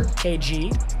Crawford.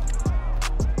 KG.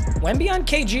 Wemby on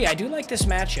KG. I do like this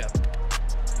matchup.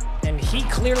 And he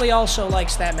clearly also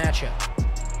likes that matchup.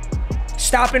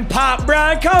 Stop and pop,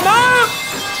 Brian. Come on!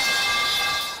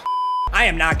 I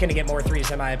am not gonna get more 3s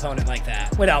than my opponent like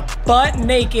that. With a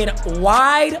butt-naked,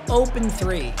 wide-open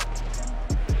 3.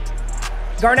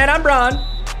 Garnett on Bronn,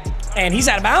 and he's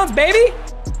out of bounds, baby.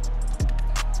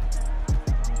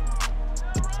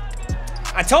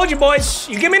 I told you, boys,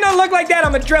 you give me no look like that,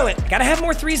 I'm gonna drill it. Gotta have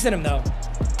more 3s than him, though.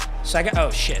 So I got,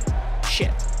 oh, shit.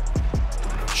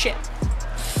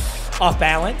 Off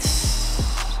balance.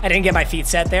 I didn't get my feet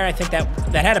set there. I think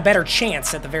that had a better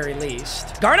chance at the very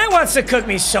least. Garnett wants to cook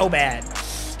me so bad.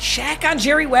 Shaq on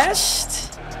Jerry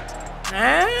West.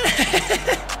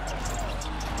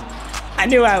 I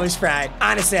knew I was fried.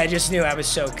 Honestly, I just knew I was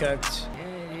so cooked.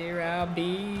 Here I'll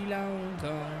be long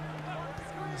gone.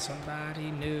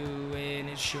 Somebody new and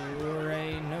it sure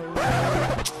ain't no.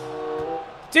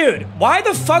 Dude, why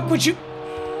the fuck would you...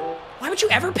 Why would you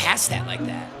ever pass that like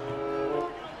that?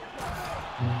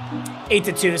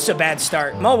 8-2, this is a bad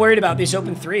start. I'm all worried about these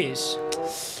open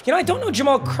 3s. You know, I don't know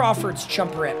Jamal Crawford's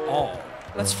jumper at all.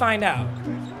 Let's find out.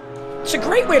 It's a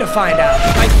great way to find out.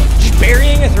 Like, just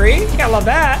burying a 3? You gotta love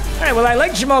that. All right, well, I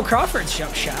like Jamal Crawford's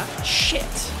jump shot. Shit.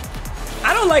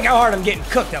 I don't like how hard I'm getting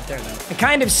cooked up there, though. I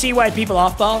kind of see why people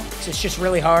off-ball, because it's just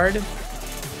really hard.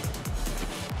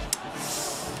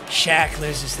 Shaq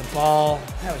loses the ball.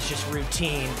 That was just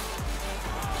routine.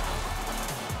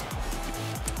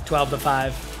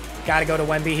 12-5. Got to go to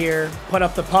Wemby here. Put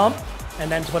up the pump,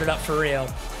 and then put it up for real.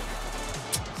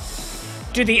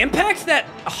 Dude, the impact that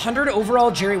 100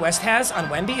 overall Jerry West has on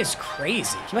Wemby is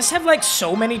crazy. He must have, like,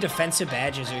 so many defensive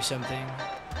badges or something.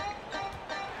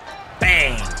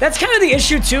 Bang. That's kind of the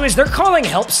issue, too, is they're calling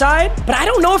help side, but I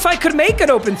don't know if I could make an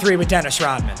open 3 with Dennis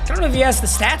Rodman. I don't know if he has the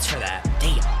stats for that.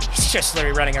 Damn. He's just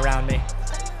literally running around me.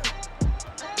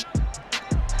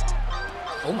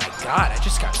 Oh, my God. I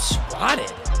just got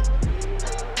swatted.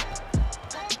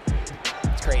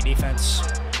 It's great defense.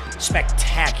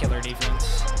 Spectacular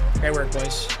defense. Great work,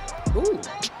 boys. Ooh.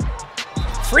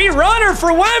 Free runner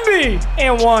for Wemby!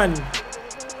 And 1.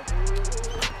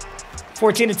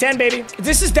 14-10, baby.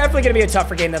 This is definitely going to be a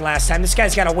tougher game than last time. This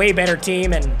guy's got a way better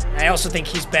team, and I also think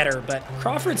he's better. But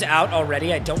Crawford's out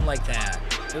already. I don't like that.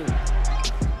 Ooh.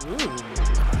 Ooh.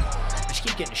 I just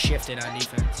keep getting shifted on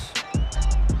defense.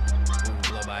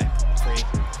 Ooh, blow by. 3.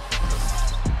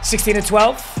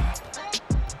 16-12.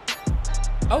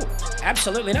 Oh,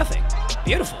 absolutely nothing.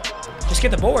 Beautiful. Just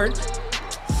get the board.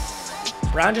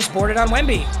 Brown just boarded on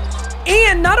Wemby.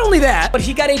 And not only that, but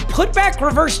he got a putback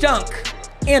reverse dunk.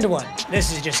 And 1.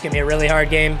 This is just gonna be a really hard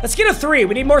game. Let's get a 3.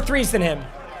 We need more 3s than him.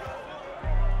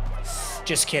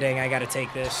 Just kidding, I gotta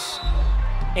take this.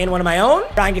 And 1 of my own.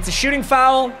 Brian gets a shooting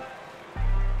foul.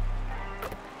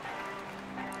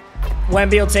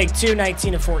 Wemby will take 2,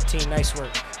 19-14. Nice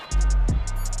work.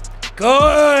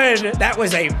 Good. That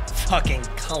was a fucking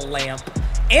clamp.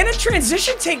 And a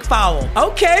transition take foul.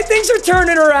 Okay, things are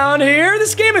turning around here.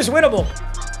 This game is winnable.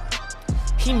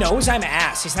 He knows I'm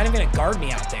ass. He's not even gonna guard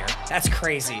me out there. That's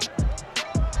crazy.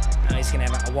 Now he's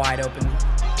gonna have a wide open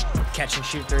catch and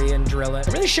shoot 3 and drill it.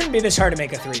 It really shouldn't be this hard to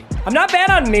make a 3. I'm not bad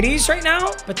on middies right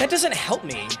now, but that doesn't help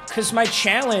me because my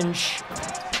challenge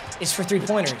is for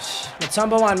 3-pointers.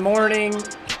 Matumbo on morning.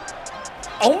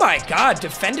 Oh my God,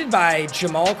 defended by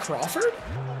Jamal Crawford?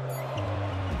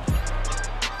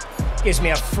 Gives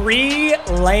me a free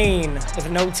lane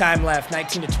with no time left,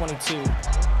 19-22.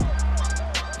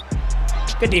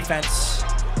 Good defense.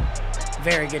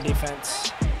 Very good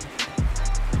defense.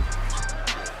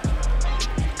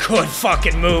 Good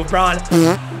fucking move, Bron.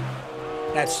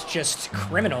 That's just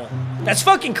criminal. That's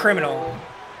fucking criminal.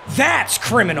 That's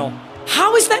criminal.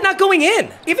 How is that not going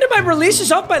in? Even if my release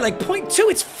is off by like 0.2,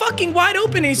 it's fucking wide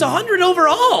open and he's 100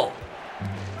 overall.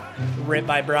 Rip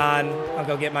by Bron. I'll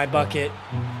go get my bucket.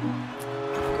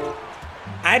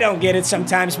 I don't get it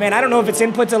sometimes, man. I don't know if it's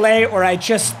input delay or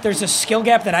there's a skill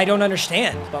gap that I don't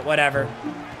understand, but whatever.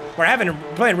 We're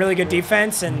playing really good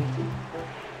defense and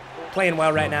playing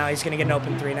well right now. He's gonna get an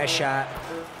open 3, nice shot.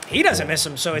 He doesn't miss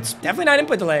him, so it's definitely not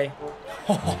input delay.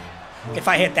 If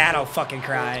I hit that, I'll fucking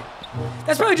cry.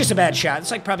 That's probably just a bad shot. It's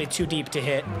like probably too deep to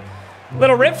hit.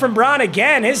 Little rip from Bron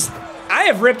again. I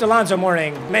have ripped Alonzo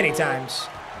Mourning many times.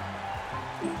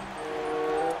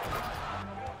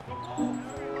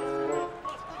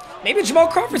 Maybe Jamal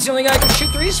Crawford's the only guy I can shoot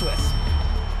 3s with.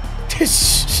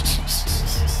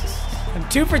 I'm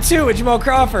 2 for 2 with Jamal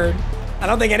Crawford. I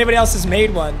don't think anybody else has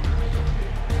made one.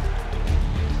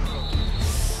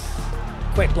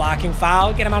 Quick blocking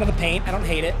foul. Get him out of the paint. I don't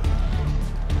hate it.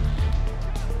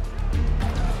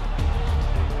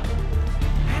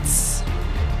 I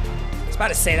was about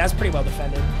to say, that's pretty well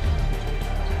defended.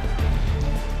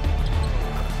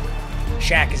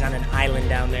 Shaq is on an island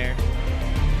down there.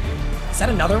 Is that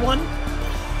another one?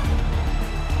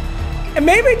 And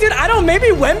maybe, dude, I don't, maybe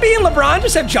Wemby and LeBron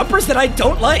just have jumpers that I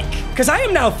don't like. Because I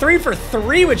am now 3 for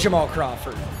 3 with Jamal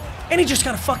Crawford. And he just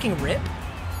got a fucking rip.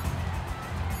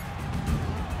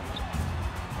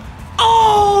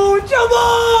 Oh,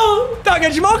 Jamal! Dog,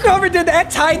 if Jamal Crawford did that,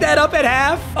 tied that up at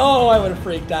half. Oh, I would have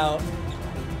freaked out.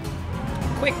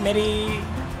 Quick midi.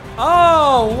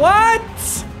 Oh, what?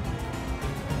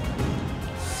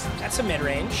 That's a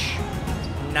mid-range.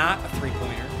 Not a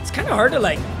 3-pointer. It's kind of hard to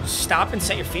like stop and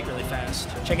set your feet really fast,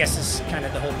 which I guess is kind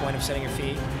of the whole point of setting your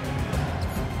feet.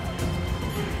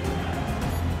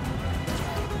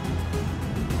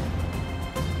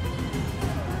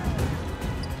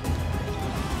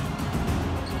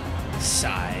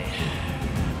 Sigh.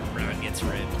 Brown gets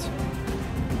ripped.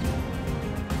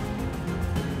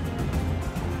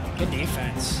 Good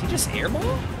defense. He just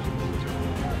airball?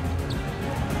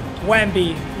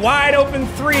 Wemby, wide open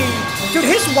 3. Dude,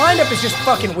 his windup is just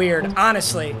fucking weird,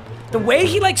 honestly. The way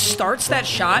he like starts that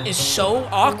shot is so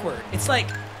awkward. It's like,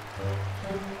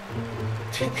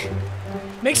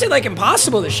 Makes it like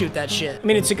impossible to shoot that shit. I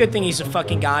mean, it's a good thing he's a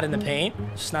fucking god in the paint.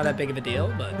 It's not that big of a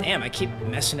deal, but damn, I keep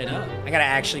messing it up. I gotta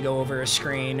actually go over a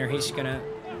screen or he's gonna...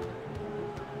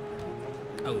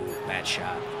 Oh, bad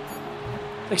shot.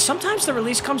 Like sometimes the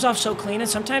release comes off so clean and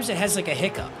sometimes it has like a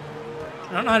hiccup.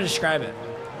 I don't know how to describe it.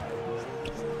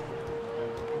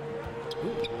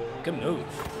 Ooh, good move.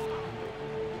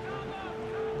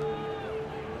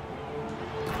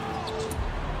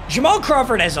 Jamal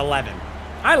Crawford has 11.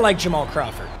 I like Jamal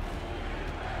Crawford.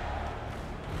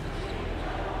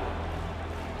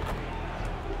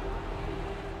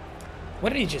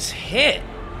 What did he just hit?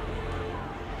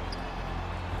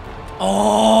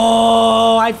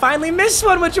 Oh, I finally missed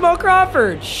one with Jamal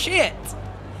Crawford. Shit.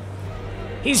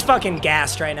 He's fucking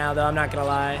gassed right now, though. I'm not gonna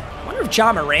lie. I wonder if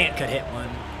Ja Morant could hit one.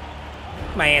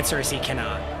 My answer is he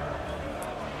cannot.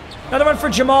 Another one for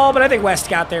Jamal, but I think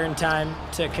West got there in time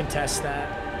to contest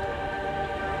that.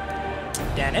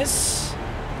 Dennis.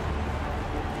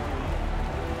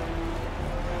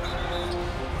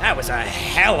 That was a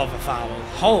hell of a foul.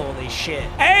 Holy shit.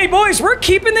 Hey, boys, we're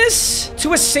keeping this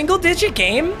to a single-digit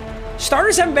game.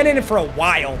 Starters haven't been in it for a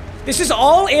while. This is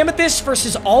all Amethyst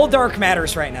versus all Dark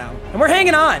Matters right now. And we're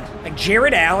hanging on. Like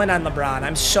Jared Allen on LeBron.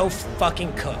 I'm so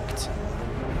fucking cooked.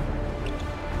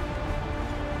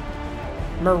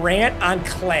 Morant on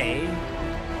Clay.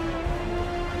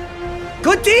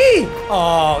 Good D!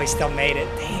 Oh, he still made it.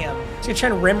 Damn. He's gonna try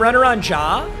to rim runner on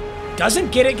Ja.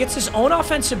 Doesn't get it, gets his own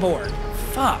offensive board.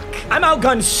 Fuck. I'm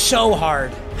outgunned so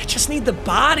hard. I just need the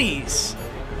bodies.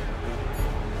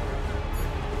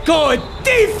 Good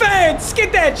defense!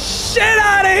 Get that shit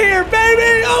out of here,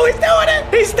 baby! Oh, he's doing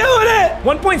it! He's doing it!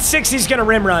 1.6, he's gonna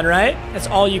rim run, right? That's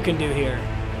all you can do here.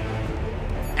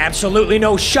 Absolutely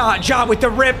no shot. Ja with the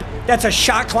rip. That's a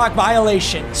shot clock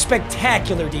violation.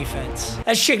 Spectacular defense.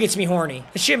 That shit gets me horny.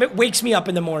 That shit wakes me up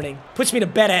in the morning. Puts me to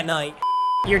bed at night.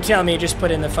 You're telling me you just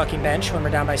put in the fucking bench when we're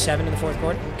down by 7 in the fourth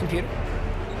quarter? Computer.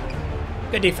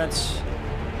 Good defense.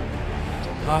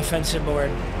 Offensive board.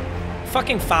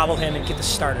 Fucking foul him and get the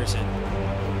starters in.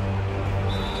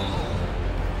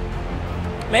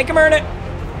 Make him earn it.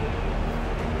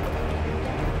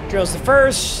 Drills the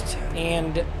first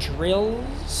and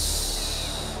drills.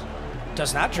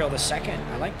 Does not drill the second.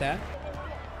 I like that.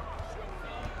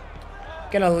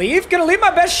 Gonna leave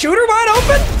my best shooter wide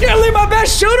open? Gonna leave my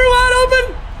best shooter wide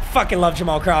open? Fucking love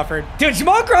Jamal Crawford. Dude,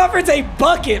 Jamal Crawford's a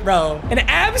bucket, bro. An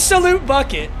absolute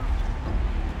bucket.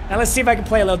 Now let's see if I can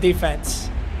play a little defense.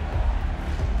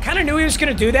 Kind of knew he was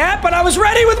gonna do that, but I was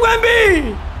ready with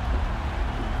Wemby.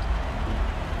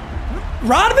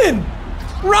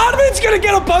 Rodman's gonna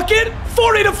get a bucket.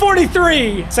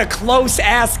 40-43. It's a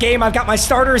close-ass game. I've got my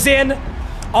starters in.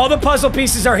 All the puzzle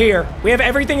pieces are here. We have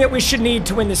everything that we should need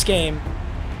to win this game.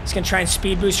 He's gonna try and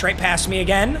speed boost right past me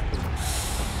again.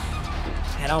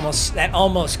 That almost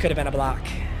could have been a block.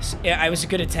 Yeah, it was a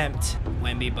good attempt.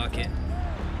 Wemby bucket.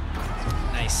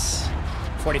 Nice.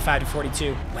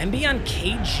 45-42. Wemby on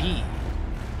KG.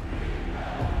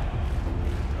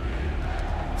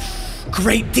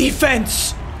 Great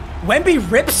defense. Wemby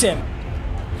rips him.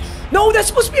 No, that's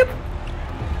supposed to be a...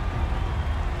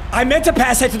 I meant to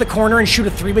pass that to the corner and shoot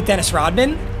a 3 with Dennis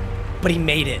Rodman, but he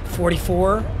made it.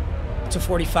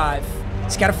 44-45.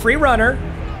 He's got a free runner.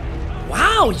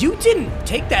 Wow, you didn't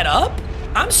take that up?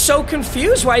 I'm so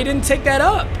confused why you didn't take that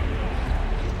up.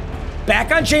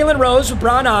 Back on Jalen Rose with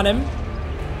Braun on him.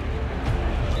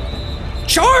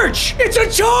 Charge! It's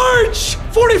a charge!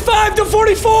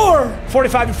 45-44!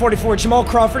 45-44. Jamal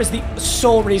Crawford is the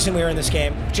sole reason we are in this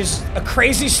game, which is a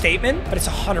crazy statement, but it's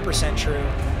 100% true.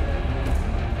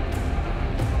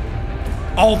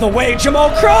 All the way, Jamal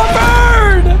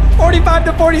Crawford!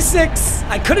 45-46.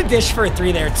 I could have dished for a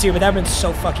 3 there too, but that would have been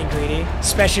so fucking greedy,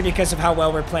 especially because of how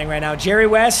well we're playing right now. Jerry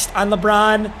West on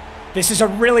LeBron. This is a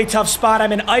really tough spot.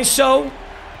 I'm in ISO.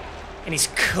 And he's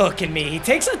cooking me. He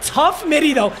takes a tough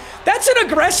midi, though. That's an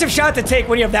aggressive shot to take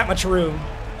when you have that much room.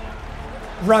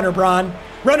 Runner, Braun.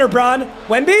 Runner, Braun.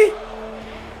 Wemby?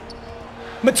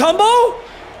 Mutombo?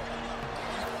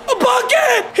 A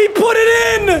bucket! He put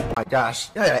it in! Oh my gosh.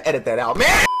 I gotta edit that out,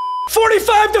 man!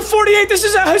 45-48. This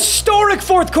is a historic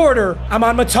fourth quarter. I'm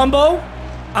on Mutombo.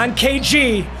 On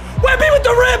KG. Wemby with the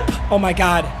rip! Oh, my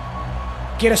God.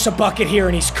 Get us a bucket here,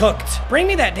 and he's cooked. Bring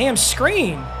me that damn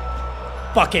screen.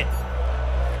 Bucket.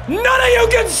 None of you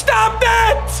can stop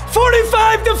that!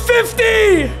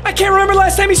 45-50! I can't remember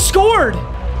last time he scored.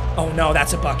 Oh no,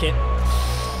 that's a bucket.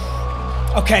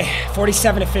 Okay,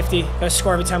 47-50. Gotta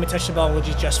score every time we touch the ball, which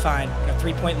is just fine. Got a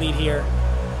 3-point lead here.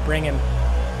 Bring him.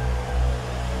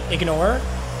 Ignore.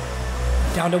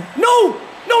 Down to... No!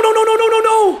 No! No! No! No! No!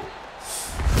 No!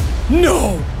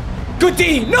 No! Good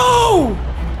D! No!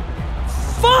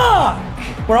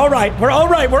 Fuck! We're all right. We're all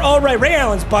right. We're all right. Ray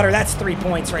Allen's butter. That's 3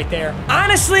 points right there.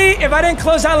 Honestly, if I didn't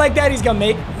close out like that, he's gonna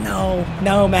make...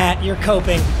 No, Matt, you're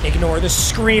coping. Ignore the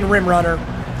screen rim runner.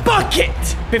 Bucket!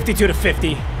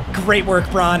 52-50. Great work,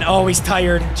 Bron. Oh, he's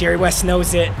tired. Jerry West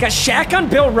knows it. Got Shaq on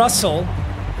Bill Russell.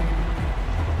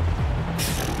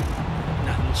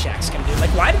 Nothing Shaq's gonna do.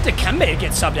 Like, why did Dikembe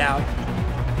get subbed out?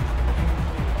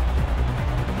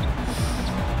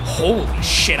 Holy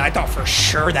shit, I thought for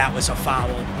sure that was a foul.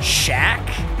 Shaq?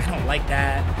 I don't like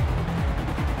that.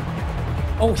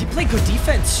 Oh, he played good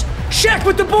defense. Shaq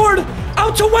with the board.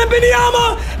 Out to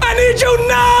Wembanyama. I need you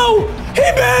now.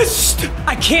 He missed.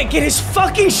 I can't get his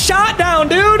fucking shot down,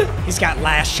 dude. He's got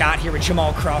last shot here with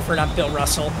Jamal Crawford on Bill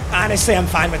Russell. Honestly, I'm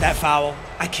fine with that foul.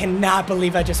 I cannot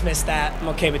believe I just missed that. I'm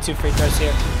okay with 2 free throws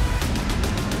here.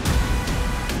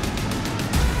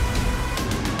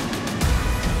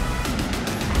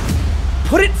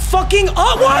 Put it fucking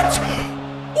up. What?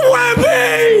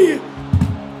 Wemby!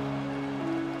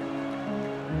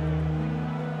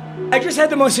 I just had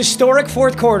the most historic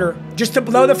fourth quarter just to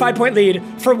blow the 5-point lead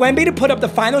for Wemby to put up the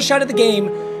final shot of the game,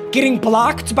 getting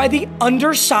blocked by the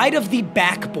underside of the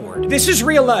backboard. This is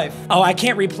real life. Oh, I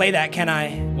can't replay that, can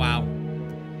I? Wow.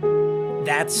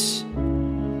 That's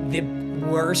the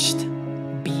worst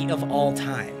beat of all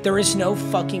time. There is no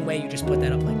fucking way you just put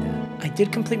that up like that. I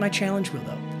did complete my challenge wheel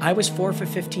though. I was 4 for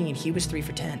 15, he was 3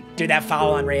 for 10. Dude, that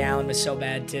foul on Ray Allen was so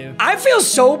bad too. I feel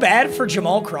so bad for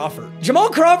Jamal Crawford. Jamal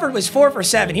Crawford was 4 for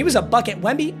 7. He was a bucket.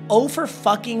 Wemby 0 for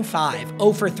fucking 5,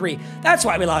 0 for 3. That's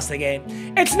why we lost the game.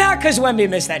 It's not because Wemby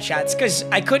missed that shot. It's because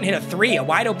I couldn't hit a 3, a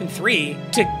wide open 3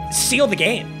 to seal the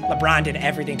game. LeBron did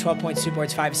everything. 12 points, 2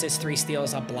 boards, 5 assists, 3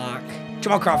 steals, a block.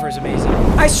 Jamal Crawford is amazing.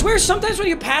 I swear sometimes when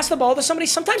you pass the ball to somebody,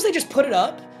 sometimes they just put it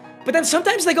up, but then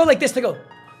sometimes they go like this, they go,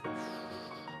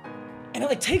 and it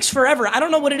like takes forever. I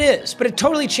don't know what it is, but it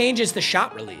totally changes the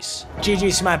shot release.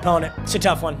 GG's to my opponent. It's a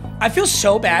tough one. I feel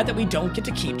so bad that we don't get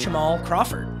to keep Jamal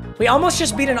Crawford. We almost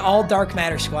just beat an all dark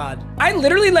matter squad. I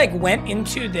literally like went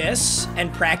into this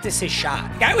and practiced his shot.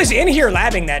 I was in here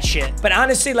labbing that shit, but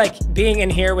honestly, like being in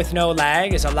here with no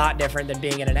lag is a lot different than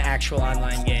being in an actual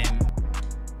online game.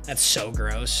 That's so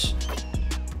gross.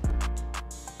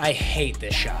 I hate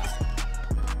this shot.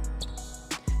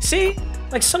 See?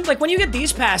 Like when you get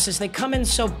these passes, they come in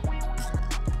so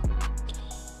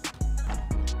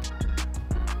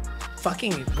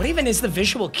fucking, what even is the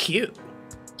visual cue?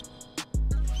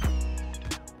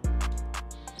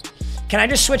 Can I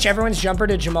just switch everyone's jumper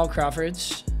to Jamal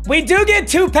Crawford's? We do get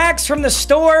 2 packs from the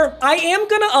store. I am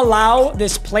gonna allow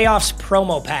this playoffs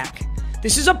promo pack.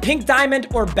 This is a pink diamond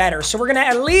or better, so we're gonna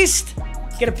at least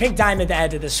get a pink diamond to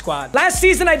add to this squad. Last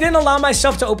season, I didn't allow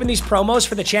myself to open these promos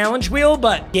for the challenge wheel,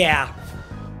 but yeah.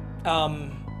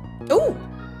 Ooh,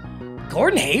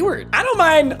 Gordon Hayward. I don't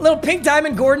mind little pink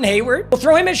diamond Gordon Hayward. We'll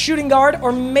throw him at shooting guard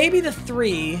or maybe the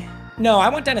 3. No, I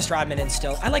want Dennis Rodman in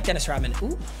still. I like Dennis Rodman.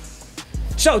 Ooh.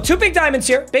 So 2 pink diamonds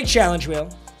here. Big challenge wheel.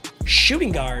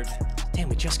 Shooting guard. Damn,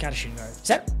 we just got a shooting guard. Is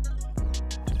that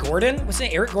Gordon? What's his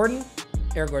name? Eric Gordon?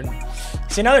 Eric Gordon.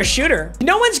 It's another shooter.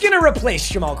 No one's gonna replace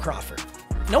Jamal Crawford.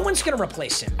 No one's gonna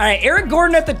replace him. All right, Eric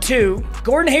Gordon at the 2,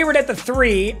 Gordon Hayward at the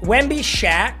 3, Wemby,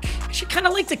 Shaq. I should kind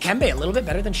of like Dikembe a little bit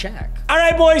better than Shaq. All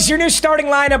right, boys, your new starting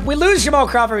lineup. We lose Jamal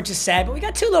Crawford, which is sad, but we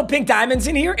got 2 little pink diamonds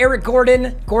in here. Eric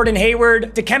Gordon, Gordon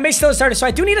Hayward. Dikembe still a starter, so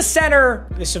I do need a center.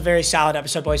 This is a very solid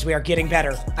episode, boys. We are getting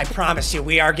better. I promise you,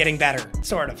 we are getting better.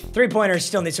 Sort of. 3-pointers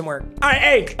still need some work. All right,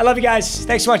 hey, I love you guys.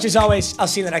 Thanks so much as always. I'll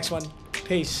see you in the next one.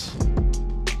 Peace.